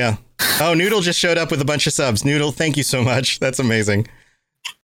 Yeah. Oh, Noodle just showed up with a bunch of subs. Noodle, thank you so much. That's amazing.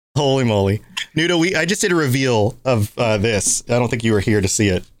 Holy moly. Noodle, I just did a reveal of this. I don't think you were here to see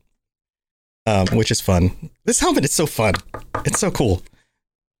it, which is fun. This helmet is so fun. It's so cool.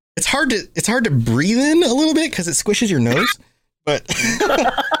 It's hard to breathe in a little bit because it squishes your nose, but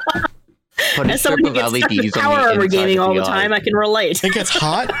as someone who gets stuck with power armor gaming all the time, I can relate. It gets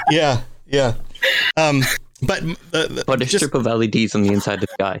hot. Yeah. But put a strip of LEDs on the inside of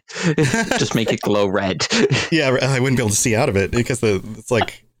the eye. Just make it glow red. Yeah, I wouldn't be able to see out of it because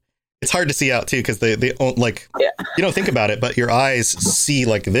it's hard to see out too, because they like, you don't think about it, but your eyes see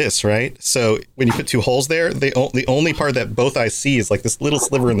like this, right? So when you put two holes there, the only part that both eyes see is like this little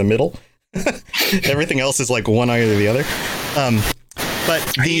sliver in the middle. Everything else is like one eye or the other.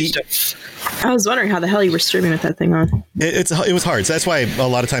 But I was wondering how the hell you were streaming with that thing on. It was hard. So that's why a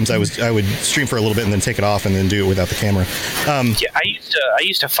lot of times I would stream for a little bit and then take it off and then do it without the camera. I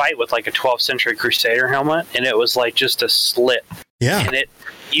used to fight with like a 12th century Crusader helmet, and it was like just a slit. Yeah. And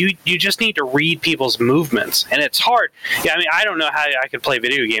you just need to read people's movements, and it's hard. Yeah, I mean, I don't know how I could play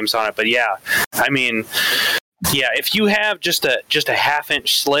video games on it, but yeah, I mean, yeah, if you have just a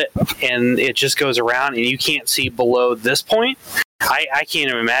half-inch slit and it just goes around and you can't see below this point, I can't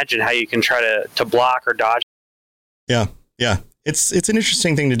even imagine how you can try to block or dodge. Yeah. It's an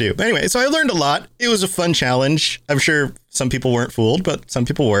interesting thing to do. But anyway, so I learned a lot. It was a fun challenge. I'm sure some people weren't fooled, but some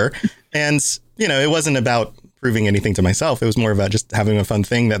people were. And, it wasn't about proving anything to myself. It was more about just having a fun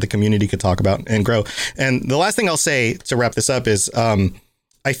thing that the community could talk about and grow. And the last thing I'll say to wrap this up is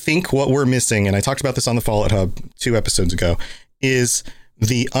I think what we're missing, and I talked about this on the Fallout Hub 2 episodes ago, is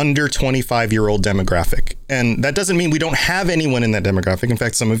the under 25-year-old demographic. And that doesn't mean we don't have anyone in that demographic. In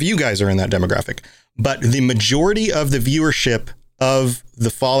fact, some of you guys are in that demographic. But the majority of the viewership of the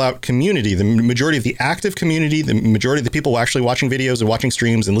Fallout community, the majority of the active community, the majority of the people actually watching videos and watching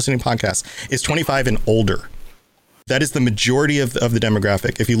streams and listening to podcasts is 25 and older. That is the majority of the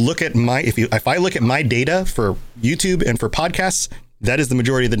demographic. If you look at if I look at my data for YouTube and for podcasts, that is the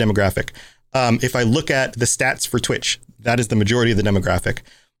majority of the demographic. If I look at the stats for Twitch, that is the majority of the demographic.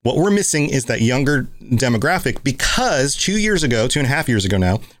 What we're missing is that younger demographic, because 2.5 years ago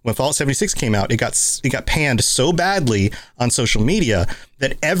now, when Fallout 76 came out, it got panned so badly on social media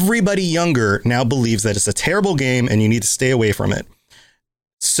that everybody younger now believes that it's a terrible game and you need to stay away from it.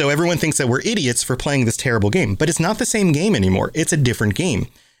 So everyone thinks that we're idiots for playing this terrible game, but it's not the same game anymore. It's a different game.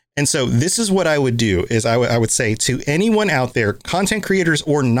 And so this is what I would do is I would say to anyone out there, content creators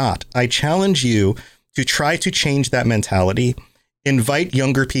or not, I challenge you to try to change that mentality. Invite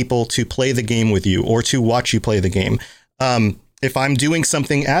younger people to play the game with you or to watch you play the game. If I'm doing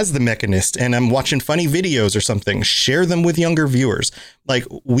something as the Mechanist and I'm watching funny videos or something, share them with younger viewers. Like,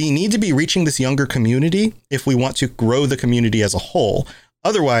 we need to be reaching this younger community if we want to grow the community as a whole.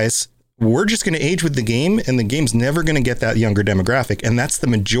 Otherwise, we're just going to age with the game, and the game's never going to get that younger demographic. And that's the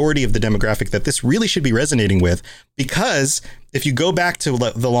majority of the demographic that this really should be resonating with, because if you go back to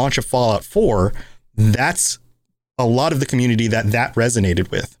the launch of Fallout 4, that's a lot of the community that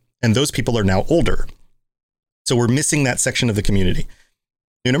resonated with. And those people are now older. So we're missing that section of the community.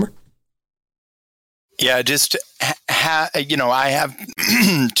 New number? Yeah, just I have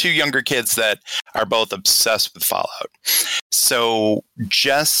two younger kids that are both obsessed with Fallout. So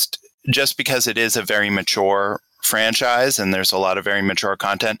just because it is a very mature franchise and there's a lot of very mature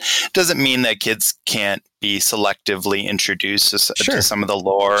content doesn't mean that kids can't be selectively introduced to some of the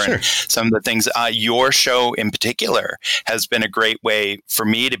lore and some of the things. Your show in particular has been a great way for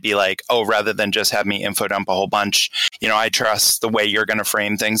me to be like, oh, rather than just have me info dump a whole bunch, I trust the way you're going to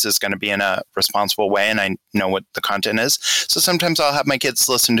frame things is going to be in a responsible way, and I know what the content is. So sometimes I'll have my kids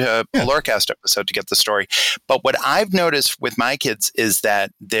listen to a Lorecast episode to get the story. But what I've noticed with my kids is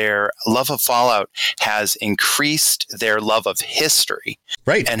that their love of Fallout has increased their love of history,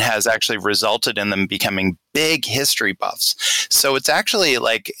 right, and has actually resulted in them becoming big history buffs. So it's actually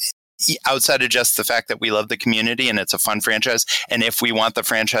like, outside of just the fact that we love the community and it's a fun franchise, and if we want the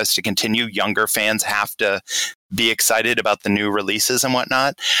franchise to continue, younger fans have to be excited about the new releases and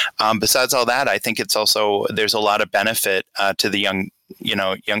whatnot. Besides all that, I think it's also, there's a lot of benefit to the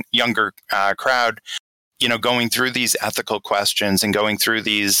younger crowd, going through these ethical questions and going through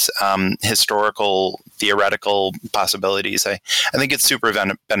these historical, theoretical possibilities. I think it's super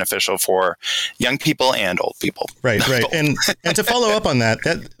beneficial for young people and old people. Right. And to follow up on that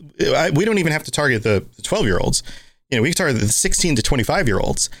we don't even have to target the 12-year-olds. We can target the 16 to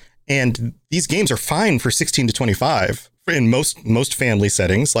 25-year-olds. And these games are fine for 16 to 25 in most family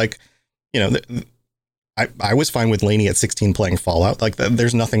settings. Like, I was fine with Lainey at 16 playing Fallout. Like,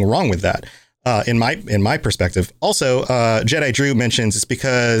 there's nothing wrong with that. In my perspective. Also, Jedi Drew mentions it's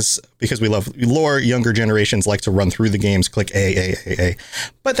because we love lore, younger generations like to run through the games, click A.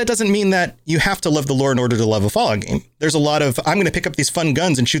 But that doesn't mean that you have to love the lore in order to love a Fallout game. There's a lot of, I'm going to pick up these fun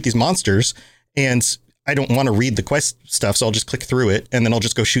guns and shoot these monsters, and I don't want to read the quest stuff, so I'll just click through it, and then I'll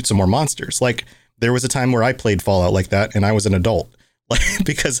just go shoot some more monsters. Like, there was a time where I played Fallout like that, and I was an adult.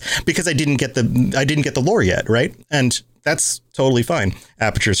 because I didn't get the lore yet, right? And that's totally fine.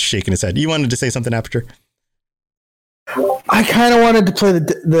 Aperture's shaking his head. You wanted to say something, Aperture? I kind of wanted to play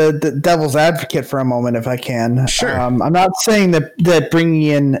the devil's advocate for a moment, if I can. Sure. I'm not saying that bringing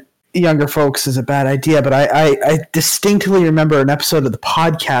in younger folks is a bad idea, but I distinctly remember an episode of the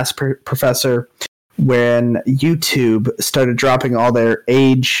podcast Professor when YouTube started dropping all their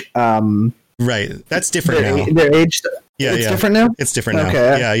age. Right. That's different now. Their age. Yeah, it's different now? It's different now.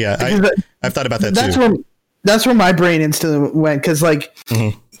 Okay. Yeah. I've thought about that too. That's where my brain instantly went, because, like,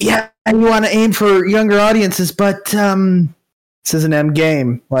 yeah, you want to aim for younger audiences, but this is an M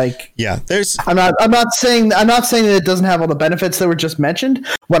game. Like, yeah, I'm not saying that it doesn't have all the benefits that were just mentioned.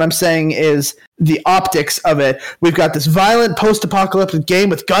 What I'm saying is the optics of it. We've got this violent post-apocalyptic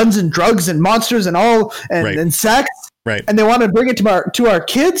game with guns and drugs and monsters and and sex. Right. And they want to bring it to our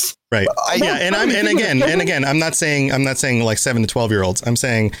kids. Right. And again, I'm not saying like 7 to 12-year-olds. I'm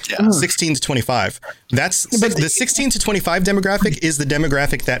saying 16 to 25. That's the 16 to 25 demographic is the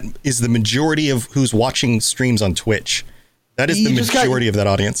demographic that is the majority of who's watching streams on Twitch. That is the majority of that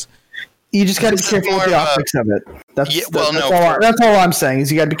audience. You just got to be careful with the optics of it. That's all I'm saying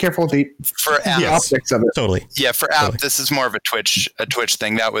is you got to be careful with the optics of it. Totally. Yeah, this is more of a Twitch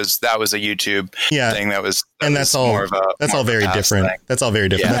thing. That was a YouTube thing. That's all very different. That's all very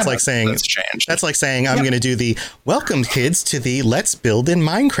different. That's like saying I'm going to do the welcome kids to the Let's Build in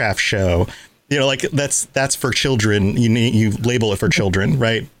Minecraft show. Like that's for children. You label it for children,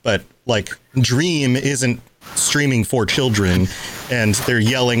 right? But like Dream isn't streaming for children and they're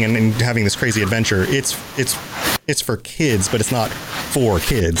yelling and having this crazy adventure. It's for kids, but it's not for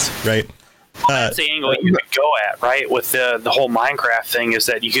kids, right? That's the angle you could go at, right? With the whole Minecraft thing is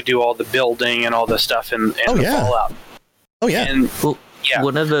that you could do all the building and all the stuff in the Fallout. Oh yeah. And,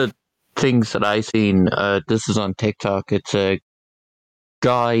 one of the things that I seen, this is on TikTok. It's a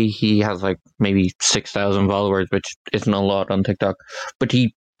guy. He has like maybe 6,000 followers, which isn't a lot on TikTok, but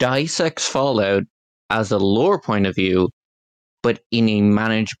he dissects Fallout as a lore point of view, but in a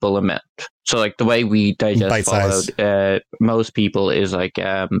manageable amount. So like the way we digest Fallout, most people is like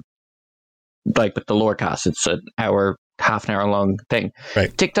with the Lorecast, it's half an hour long thing.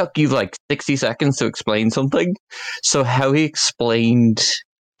 Right. TikTok, you've like 60 seconds to explain something. So how he explained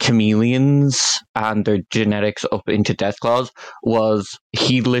chameleons and their genetics up into Deathclaws was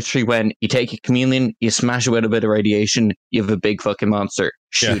he literally went, you take a chameleon, you smash it with a bit of radiation, you have a big fucking monster,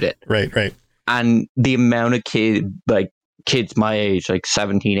 shoot it. Right. And the amount of kids my age, like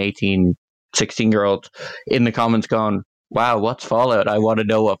 17, 18, 16-year-olds in the comments going, wow, what's Fallout? I want to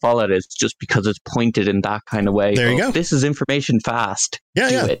know what Fallout is, just because it's pointed in that kind of way. There you go. This is information fast.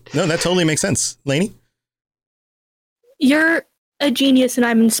 Yeah. No, that totally makes sense. Lainey? You're a genius and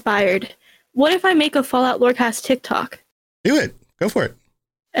I'm inspired. What if I make a Fallout Lorecast TikTok? Do it. Go for it.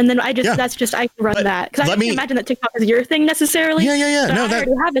 And then I can run that because I can't imagine that TikTok is your thing necessarily. Yeah. No,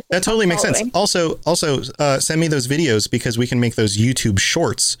 that totally makes sense. Also, send me those videos because we can make those YouTube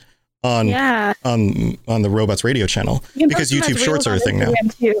shorts on the Robots Radio channel because YouTube shorts are a thing now.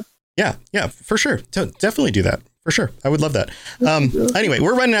 Yeah, for sure. Definitely do that. For sure. I would love that. Anyway,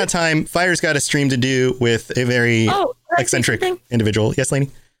 we're running out of time. Fire's got a stream to do with a very eccentric individual. Yes,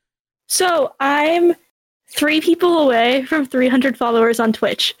 Lainey? So I'm 3 people away from 300 followers on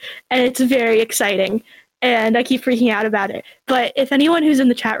Twitch, and it's very exciting. And I keep freaking out about it. But if anyone who's in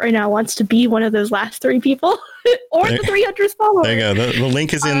the chat right now wants to be one of those last 3 people or the 300 followers. There you go. The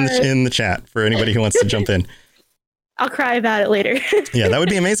link is in the chat for anybody who wants to jump in. I'll cry about it later. Yeah, that would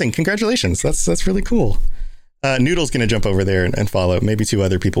be amazing. Congratulations. That's really cool. Noodle's going to jump over there and follow. Maybe 2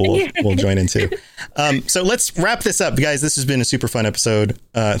 other people will join in too. So let's wrap this up, guys. This has been a super fun episode.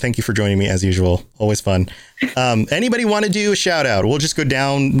 Thank you for joining me as usual. Always fun. Anybody want to do a shout out? We'll just go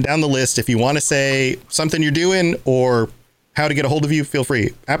down the list. If you want to say something you're doing or how to get a hold of you, feel free.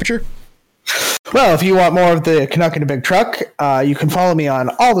 Aperture? Well, if you want more of the Canuck in a Big Truck, you can follow me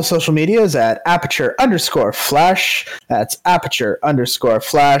on all the social medias at aperture_flash. That's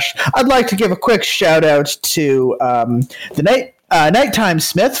aperture_flash. I'd like to give a quick shout out to the Nighttime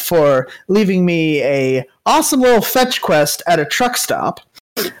Smith for leaving me a awesome little fetch quest at a truck stop.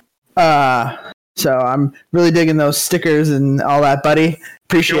 So I'm really digging those stickers and all that, buddy.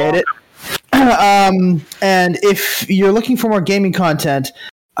 Appreciate it. And if you're looking for more gaming content,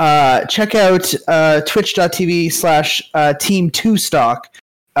 check out twitch.tv/team2stock.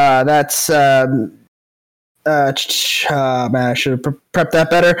 That's man, I should have prepped that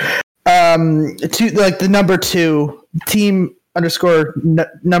better. Like the number 2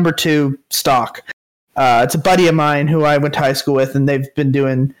 team_number 2 stock. It's a buddy of mine who I went to high school with, and they've been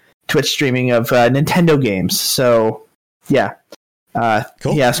doing Twitch streaming of Nintendo games. So yeah.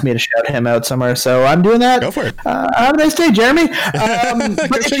 Cool. He asked me to shout him out somewhere, so I'm doing that. Go for it. Have a nice day, Jeremy.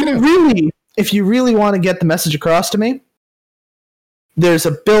 But if you really want to get the message across to me, there's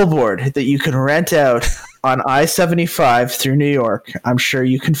a billboard that you can rent out on I-75 through New York. I'm sure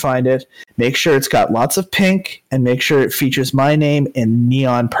you can find it. Make sure it's got lots of pink, and make sure it features my name in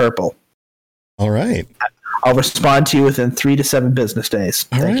neon purple. All right. I'll respond to you within 3 to 7 business days.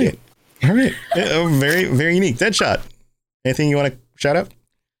 Thank you. All right. Very, very unique. Deadshot. Anything you want to shout out?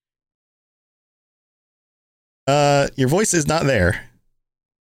 Your voice is not there.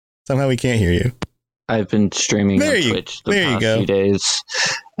 Somehow we can't hear you. I've been streaming on Twitch the past few days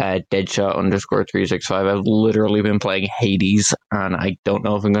at Deadshot_365. I've literally been playing Hades, and I don't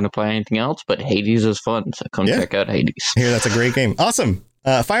know if I'm going to play anything else, but Hades is fun, so come check out Hades. Here, that's a great game. Awesome.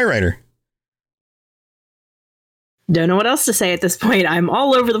 Firewriter. Don't know what else to say at this point. I'm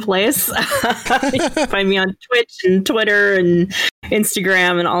all over the place. You can find me on Twitch and Twitter and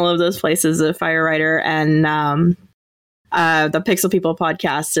Instagram and all of those places, a Firewriter, and the Pixel People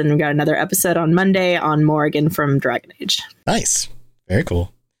podcast. And we got another episode on Monday on Morrigan from Dragon Age. Nice. Very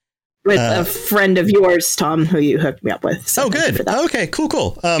cool. With a friend of yours, Tom, who you hooked me up with. So good. Okay,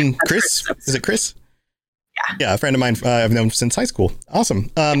 cool. Chris? Is it Chris? Yeah, a friend of mine I've known since high school. Awesome.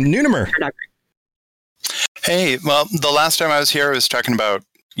 Noonimer. Hey, well, the last time I was here, I was talking about,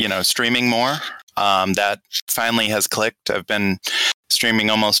 streaming more. That finally has clicked. I've been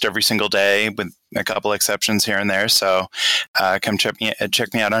streaming almost every single day with a couple exceptions here and there. So come check me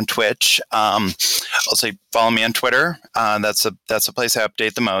out on Twitch. Also follow me on Twitter. That's a place I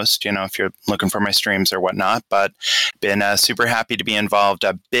update the most, if you're looking for my streams or whatnot. But been super happy to be involved.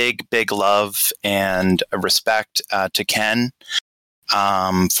 A big love and respect to Ken.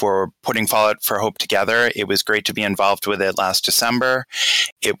 For putting Fallout for Hope together. It was great to be involved with it last December.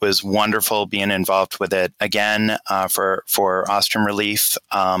 It was wonderful being involved with it again for Austrian Relief.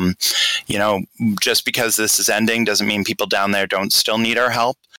 Just because this is ending doesn't mean people down there don't still need our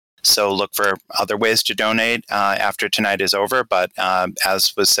help. So look for other ways to donate after tonight is over. But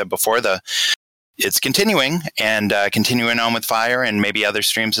as was said before, it's continuing and continuing on with Fire and maybe other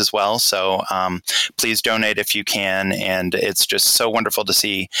streams as well. So please donate if you can. And it's just so wonderful to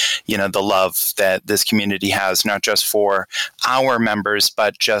see, the love that this community has, not just for our members,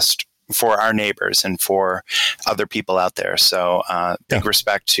 but just for our neighbors and for other people out there. So big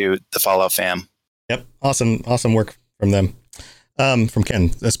respect to the Fallout fam. Yep. Awesome work from them. From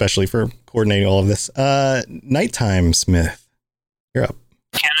Ken, especially for coordinating all of this. Nighttime Smith, you're up.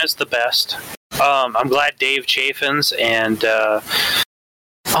 Ken is the best. I'm glad Dave Chaffins and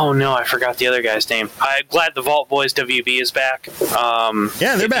oh no, I forgot the other guy's name. I'm glad the Vault Boys WB is back.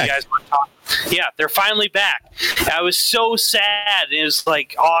 Yeah, they're back. Yeah, they're finally back. I was so sad. It was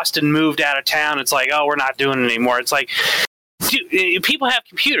like Austin moved out of town. It's like, oh, we're not doing it anymore. It's like, people have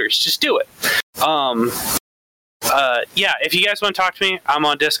computers. Just do it. Yeah, if you guys want to talk to me, I'm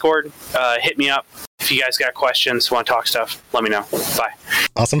on Discord. Hit me up. If you guys got questions, want to talk stuff, let me know. Bye.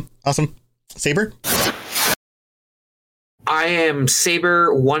 Awesome. Saber? I am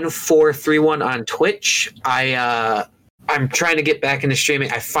Saber1431 on Twitch. I'm trying to get back into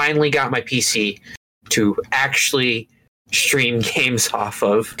streaming. I finally got my PC to actually stream games off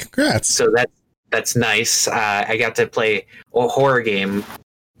of. Congrats. So that's nice. I got to play a horror game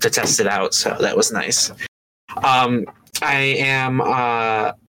to test it out, so that was nice. I am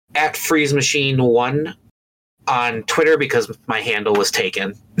at Freeze Machine 1 on Twitter because my handle was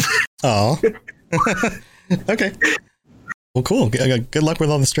taken. Oh. Okay. Well, cool. Good luck with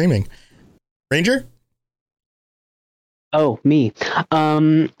all the streaming. Ranger? Oh, me.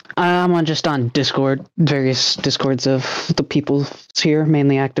 I'm just on Discord, various Discords of the people here,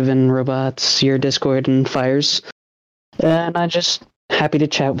 mainly active in Robots, your Discord, and Fires. And I'm just happy to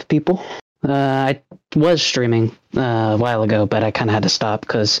chat with people. I was streaming a while ago, but I kind of had to stop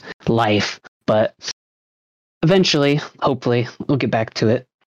because life. But eventually, hopefully, we'll get back to it.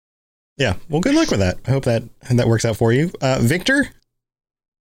 Yeah, well, good luck with that. I hope that works out for you. Victor?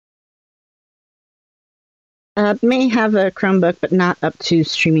 May have a Chromebook, but not up to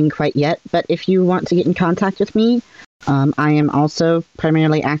streaming quite yet. But if you want to get in contact with me, I am also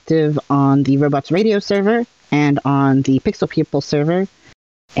primarily active on the Robots Radio server and on the Pixel People server.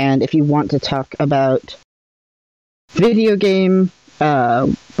 And if you want to talk about video game,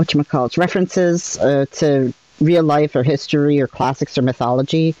 references to real life or history or classics or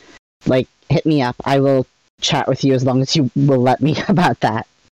mythology, like, hit me up. I will chat with you as long as you will let me about that.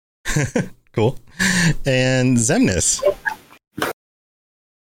 Cool. And Zemnis?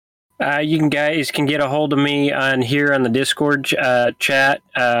 You guys can get a hold of me on the Discord chat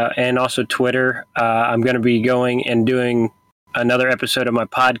and also Twitter. I'm going to be going and doing another episode of my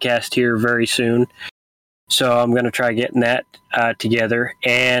podcast here very soon. So I'm going to try getting that together.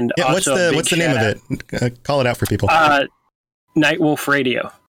 And also what's the name of it? Call it out for people. Nightwolf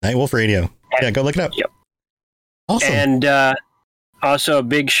Radio. Nightwolf Radio. Yeah, go look it up. Yep. Awesome. And also a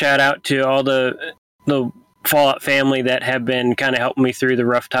big shout out to all the Fallout family that have been kind of helping me through the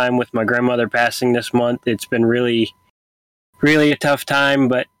rough time with my grandmother passing this month. It's been really, really a tough time,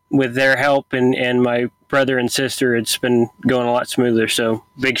 but with their help and my brother and sister, it's been going a lot smoother. So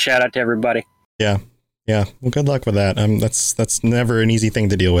big shout out to everybody. Yeah. Well, good luck with that. That's never an easy thing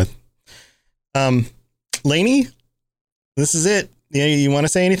to deal with. Lainey, this is it. Yeah, you want to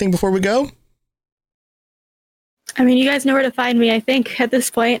say anything before we go? I mean, you guys know where to find me, I think, at this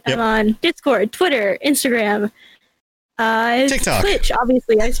point. Yep. I'm on Discord, Twitter, Instagram, TikTok. Twitch,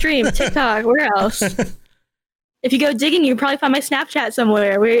 obviously. I stream. TikTok. Where else? If you go digging, you probably find my Snapchat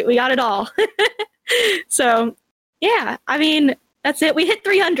somewhere. We got it all. So, yeah, I mean, that's it. We hit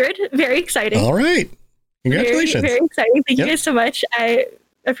 300. Very exciting. All right. Congratulations. Very, very exciting. Thank you guys so much. I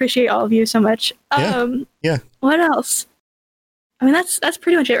appreciate all of you so much. Yeah. What else? I mean, that's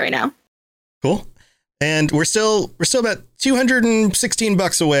pretty much it right now. Cool. And we're still about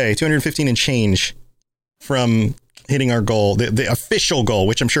 $216 away, 215 and change from hitting our goal, the official goal,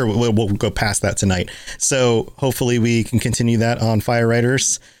 which I'm sure we'll go past that tonight. So hopefully we can continue that on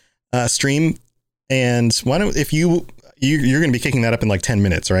Firewriters stream. And why don't, if you're going to be kicking that up in like 10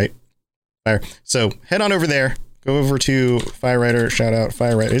 minutes, right? So head on over there, go over to Firewriter, shout out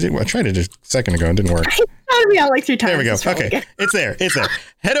Firewriter. I tried it a second ago, it didn't work. Me out like 3 times. There we go. Okay. It's there.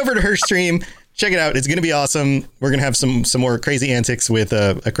 Head over to her stream. Check it out. It's going to be awesome. We're going to have some more crazy antics with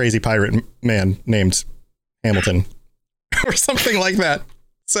a crazy pirate man named Hamilton or something like that.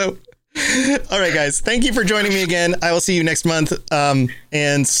 So, all right, guys, thank you for joining me again. I will see you next month. And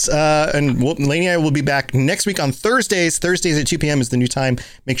Lainey and I will be back next week on Thursdays. Thursdays at 2 p.m. is the new time.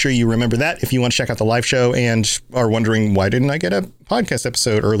 Make sure you remember that if you want to check out the live show and are wondering, why didn't I get a podcast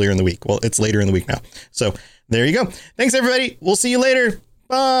episode earlier in the week? Well, it's later in the week now. So there you go. Thanks, everybody. We'll see you later.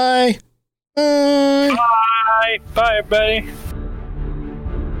 Bye. Bye. Bye, everybody.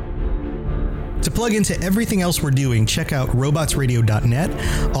 To plug into everything else we're doing, check out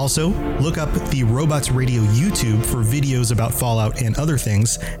robotsradio.net. Also, look up the Robots Radio YouTube for videos about Fallout and other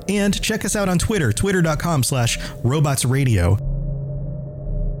things. And check us out on Twitter, twitter.com/robotsradio.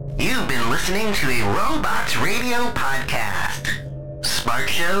 You've been listening to a Robots Radio podcast. Smart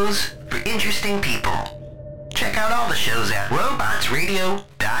shows for interesting people. Check out all the shows at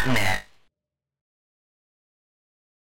robotsradio.net.